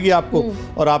पूरी मिलेगी आपको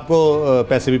और आपको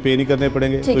पैसे भी पे नहीं करने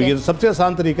पड़ेंगे। तो ये तो सबसे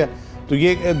आसान तरीका है। तो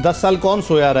ये 10 साल कौन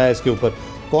सोया रहा है इसके ऊपर?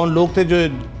 कौन लोग थे जो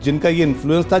जिनका ये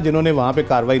इन्फ्लुएंस था, जिन्होंने वहाँ पे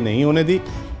कार्रवाई नहीं होने दी?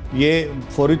 ये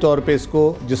फौरी तौर पे इसको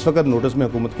जिस वक्त नोटिस में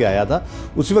हुकूमत के आया था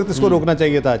उसी वक्त इसको रोकना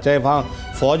चाहिए था। चाहे वहाँ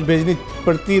फ़ौज भेजनी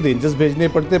पड़ती, रेंजर्स भेजने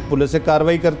पड़ते, पुलिस से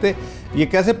कार्रवाई करते। ये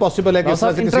कैसे पॉसिबल है कि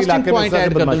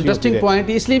इंटरेस्टिंग पॉइंट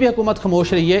इसलिए भी हुकूमत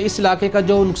खामोश रही है। इस इलाके का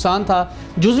जो नुकसान था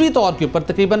जुज़वी तौर के ऊपर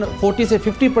तकरीबन 40 से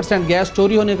 50% गैस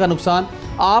चोरी होने का नुकसान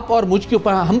आप और मुझ के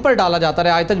ऊपर, हम पर डाला जाता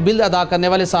रहा। आज तक बिल अदा करने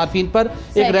वाले सार्फिन पर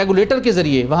एक रेगुलेटर के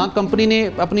जरिए वहाँ कंपनी ने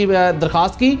अपनी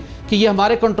दरख्वास्त की कि ये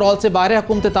हमारे कंट्रोल से बाहर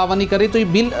हुकूमत तावानी कर रही, तो ये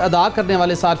बिल अदा करने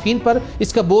वाले सार्फिन पर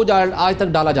इसका बोझ आज तक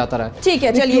डाला जाता रहा है। ठीक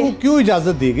है, चलिए। क्यों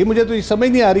इजाज़त दी गई? मुझे तो ये समझ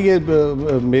नहीं आ रही है,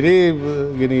 मेरे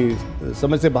यानी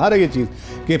समझ से बाहर है ये चीज़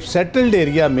कि सेटल्ड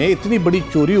एरिया में इतनी बड़ी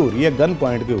चोरी हो रही है गन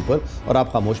पॉइंट के ऊपर और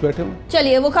आप खामोश बैठे हो।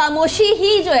 चलिए, वो खामोशी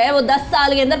ही जो है वो 10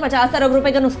 साल के अंदर 50 अरब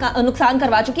रुपए का नुकसान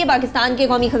करवा चुकी है पाकिस्तान के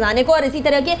कौमी खजाने को। और इसी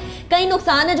तरह के कई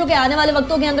नुकसान है जो कि आने वाले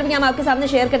वक्तों के अंदर भी हम आपके सामने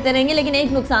शेयर करते रहेंगे। लेकिन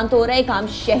एक नुकसान तो हो रहा है, एक आम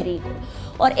शहरी को,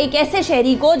 और एक ऐसे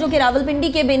शहरी को जो कि रावलपिंडी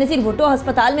के बेनज़ीर भुट्टो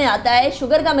अस्पताल में आता है,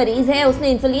 शुगर का मरीज है,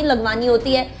 उसने इंसुलिन लगवानी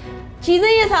होती है। चीज़ें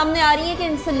ये सामने आ रही हैं कि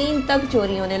इंसुलिन तक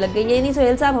चोरी होने लग गई। ये नहीं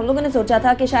सोहेल साहब, हम लोगों ने सोचा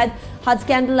था कि शायद हज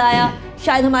स्कैंडल आया,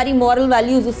 शायद हमारी मॉरल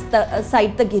वैल्यूज़ उस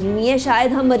साइड तक गिरी हुई है,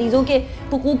 शायद हम मरीज़ों के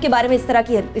हुकूक के बारे में इस तरह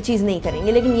की चीज़ नहीं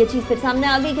करेंगे। लेकिन ये चीज़ फिर सामने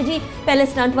आ गई कि जी पहले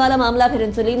स्टंट वाला मामला, फिर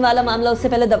इंसुलिन वाला मामला, उससे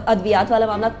पहले अद्वियात वाला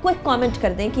मामला। क्विक कमेंट कर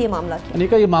दें कि ये मामला क्या?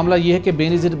 अनिका, ये मामला ये है कि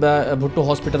बेनज़ीर भुट्टो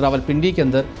हॉस्पिटल रावलपिंडी के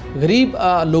अंदर गरीब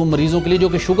लोग मरीज़ों के लिए जो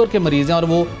कि शुगर के मरीज़ हैं और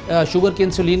वो शुगर के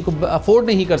इंसुलिन को अफोर्ड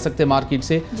नहीं कर सकते मार्केट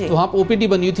से, तो वहाँ पर OPD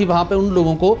बनी हुई थी, वहाँ पर उन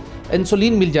लोगों को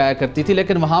इंसुलिन मिल जाया करती थी।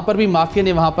 लेकिन वहाँ पर भी माफिया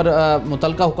ने वहाँ पर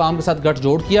मुतलका हुकाम के साथ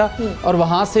गठजोड़ किया और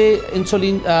वहाँ से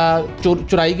इंसुलिन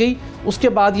चुराई गई। उसके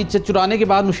बाद ये चुराने के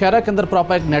बाद मुशहरा के अंदर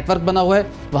प्रॉपर एक नेटवर्क बना हुआ है,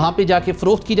 वहाँ पे जाके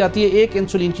फ़रोख्त की जाती है। एक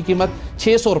इंसुलिन की कीमत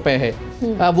 600 रुपये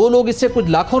है। वो लोग इससे कुछ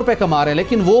लाखों रुपए कमा रहे हैं,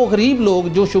 लेकिन वो गरीब लोग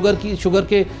जो शुगर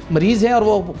के मरीज़ हैं और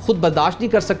वो खुद बर्दाश्त नहीं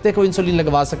कर सकते कि वो इंसुलिन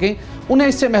लगवा सकें, उन्हें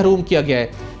इससे महरूम किया गया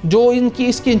है। जो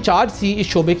इसकी इंचार्ज थी इस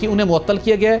शोबे की, उन्हें मुअत्तल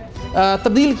किया गया है,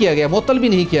 तब्दील किया गया, मुअत्तल भी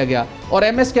नहीं किया गया। और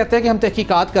MS कहते हैं कि हम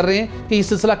तहकीकात कर रहे हैं कि ये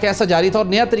सिलसिला कैसा जारी था और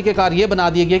नया तरीक़ेकार ये बना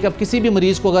दिया गया कि अब किसी भी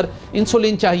मरीज़ को अगर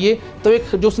इंसुलिन चाहिए तो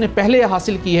एक जो उसने पहले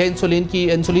हासिल की है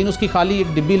इंसुलिन उसकी खाली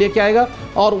एक डिब्बी लेके आएगा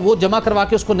और वो जमा करवा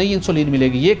के उसको नई इंसुलिन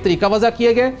मिलेगी। ये एक तरीका वज़ा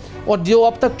किया गया और जो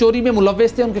अब तक चोरी में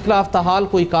मुलव्वस थे उनके खिलाफ ताहाल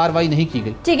कोई कार्रवाई नहीं की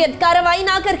गई। ठीक है, कार्रवाई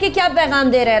ना करके क्या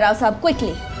पैगाम दे रहे हैं राव साहब?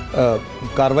 क्विकली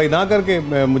कार्रवाई ना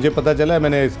करके मुझे पता चला है,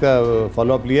 मैंने इसका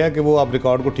फॉलोअप लिया है कि वो अब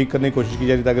रिकॉर्ड को ठीक करने की कोशिश की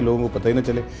जा रही ताकि लोगों को पता ही ना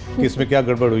चले कि इसमें क्या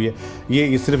गड़बड़ हुई है।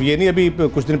 ये सिर्फ ये नहीं, अभी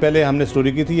कुछ दिन पहले हमने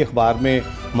स्टोरी की थी अखबार में,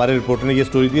 हमारे रिपोर्टर ने ये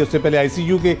स्टोरी दी। उससे पहले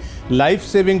ICU के लाइफ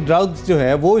सेविंग ड्रग्स जो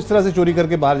है वो इस तरह से चोरी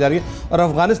करके बाहर जा रही है और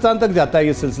अफगानिस्तान तक जाता है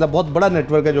ये सिलसिला। बहुत बड़ा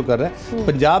नेटवर्क है जो कर रहा है।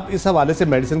 पंजाब इस हवाले से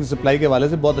मेडिसिन की सप्लाई के हवाले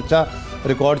से बहुत अच्छा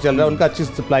रिकॉर्ड चल रहा है, उनका अच्छी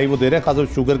सप्लाई वो दे रहे हैं, खासतौर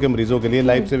शुगर के मरीजों के लिए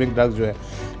लाइफ सेविंग ड्रग्स जो है।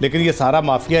 लेकिन ये सारा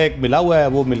माफिया एक मिला हुआ है,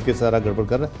 वो मिलकर सारा गड़बड़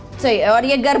कर रहा है। सही है, और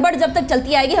ये गड़बड़ जब तक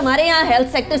चलती आएगी, हमारे यहाँ हेल्थ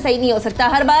सेक्टर सही नहीं हो सकता।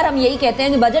 हर बार हम यही कहते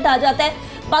हैं कि बजट आ जाता है,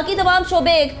 बाकी तमाम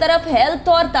शोबे एक तरफ, हेल्थ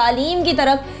और तालीम की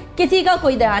तरफ किसी का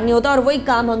कोई ध्यान नहीं होता और वही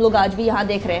काम हम लोग आज भी यहाँ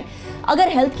देख रहे हैं। अगर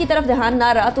हेल्थ की तरफ ध्यान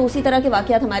ना रहा तो उसी तरह के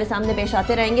वाक़यात हमारे सामने पेश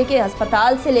आते रहेंगे कि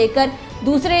अस्पताल से लेकर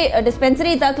दूसरे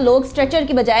डिस्पेंसरी तक लोग स्ट्रेचर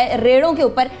की बजाय रेड़ों के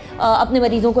ऊपर अपने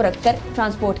मरीजों को रखकर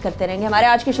ट्रांसपोर्ट करते रहेंगे। हमारे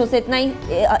आज के शो से इतना ही,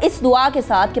 इस दुआ के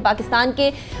साथ कि पाकिस्तान के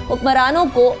हुक्मरानों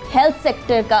को हेल्थ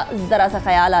सेक्टर का ज़रा सा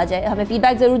ख्याल आ जाए। हमें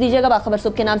फीडबैक ज़रूर दीजिएगा। बाखबर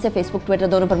सुबह के नाम से फेसबुक, ट्विटर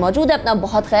दोनों पर मौजूद है। अपना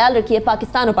बहुत ख्याल रखिए।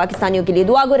 पाकिस्तान और पाकिस्तानियों के लिए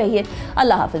दुआ गो रहिए।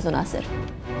 अल्लाह हाफिज़ नासिर।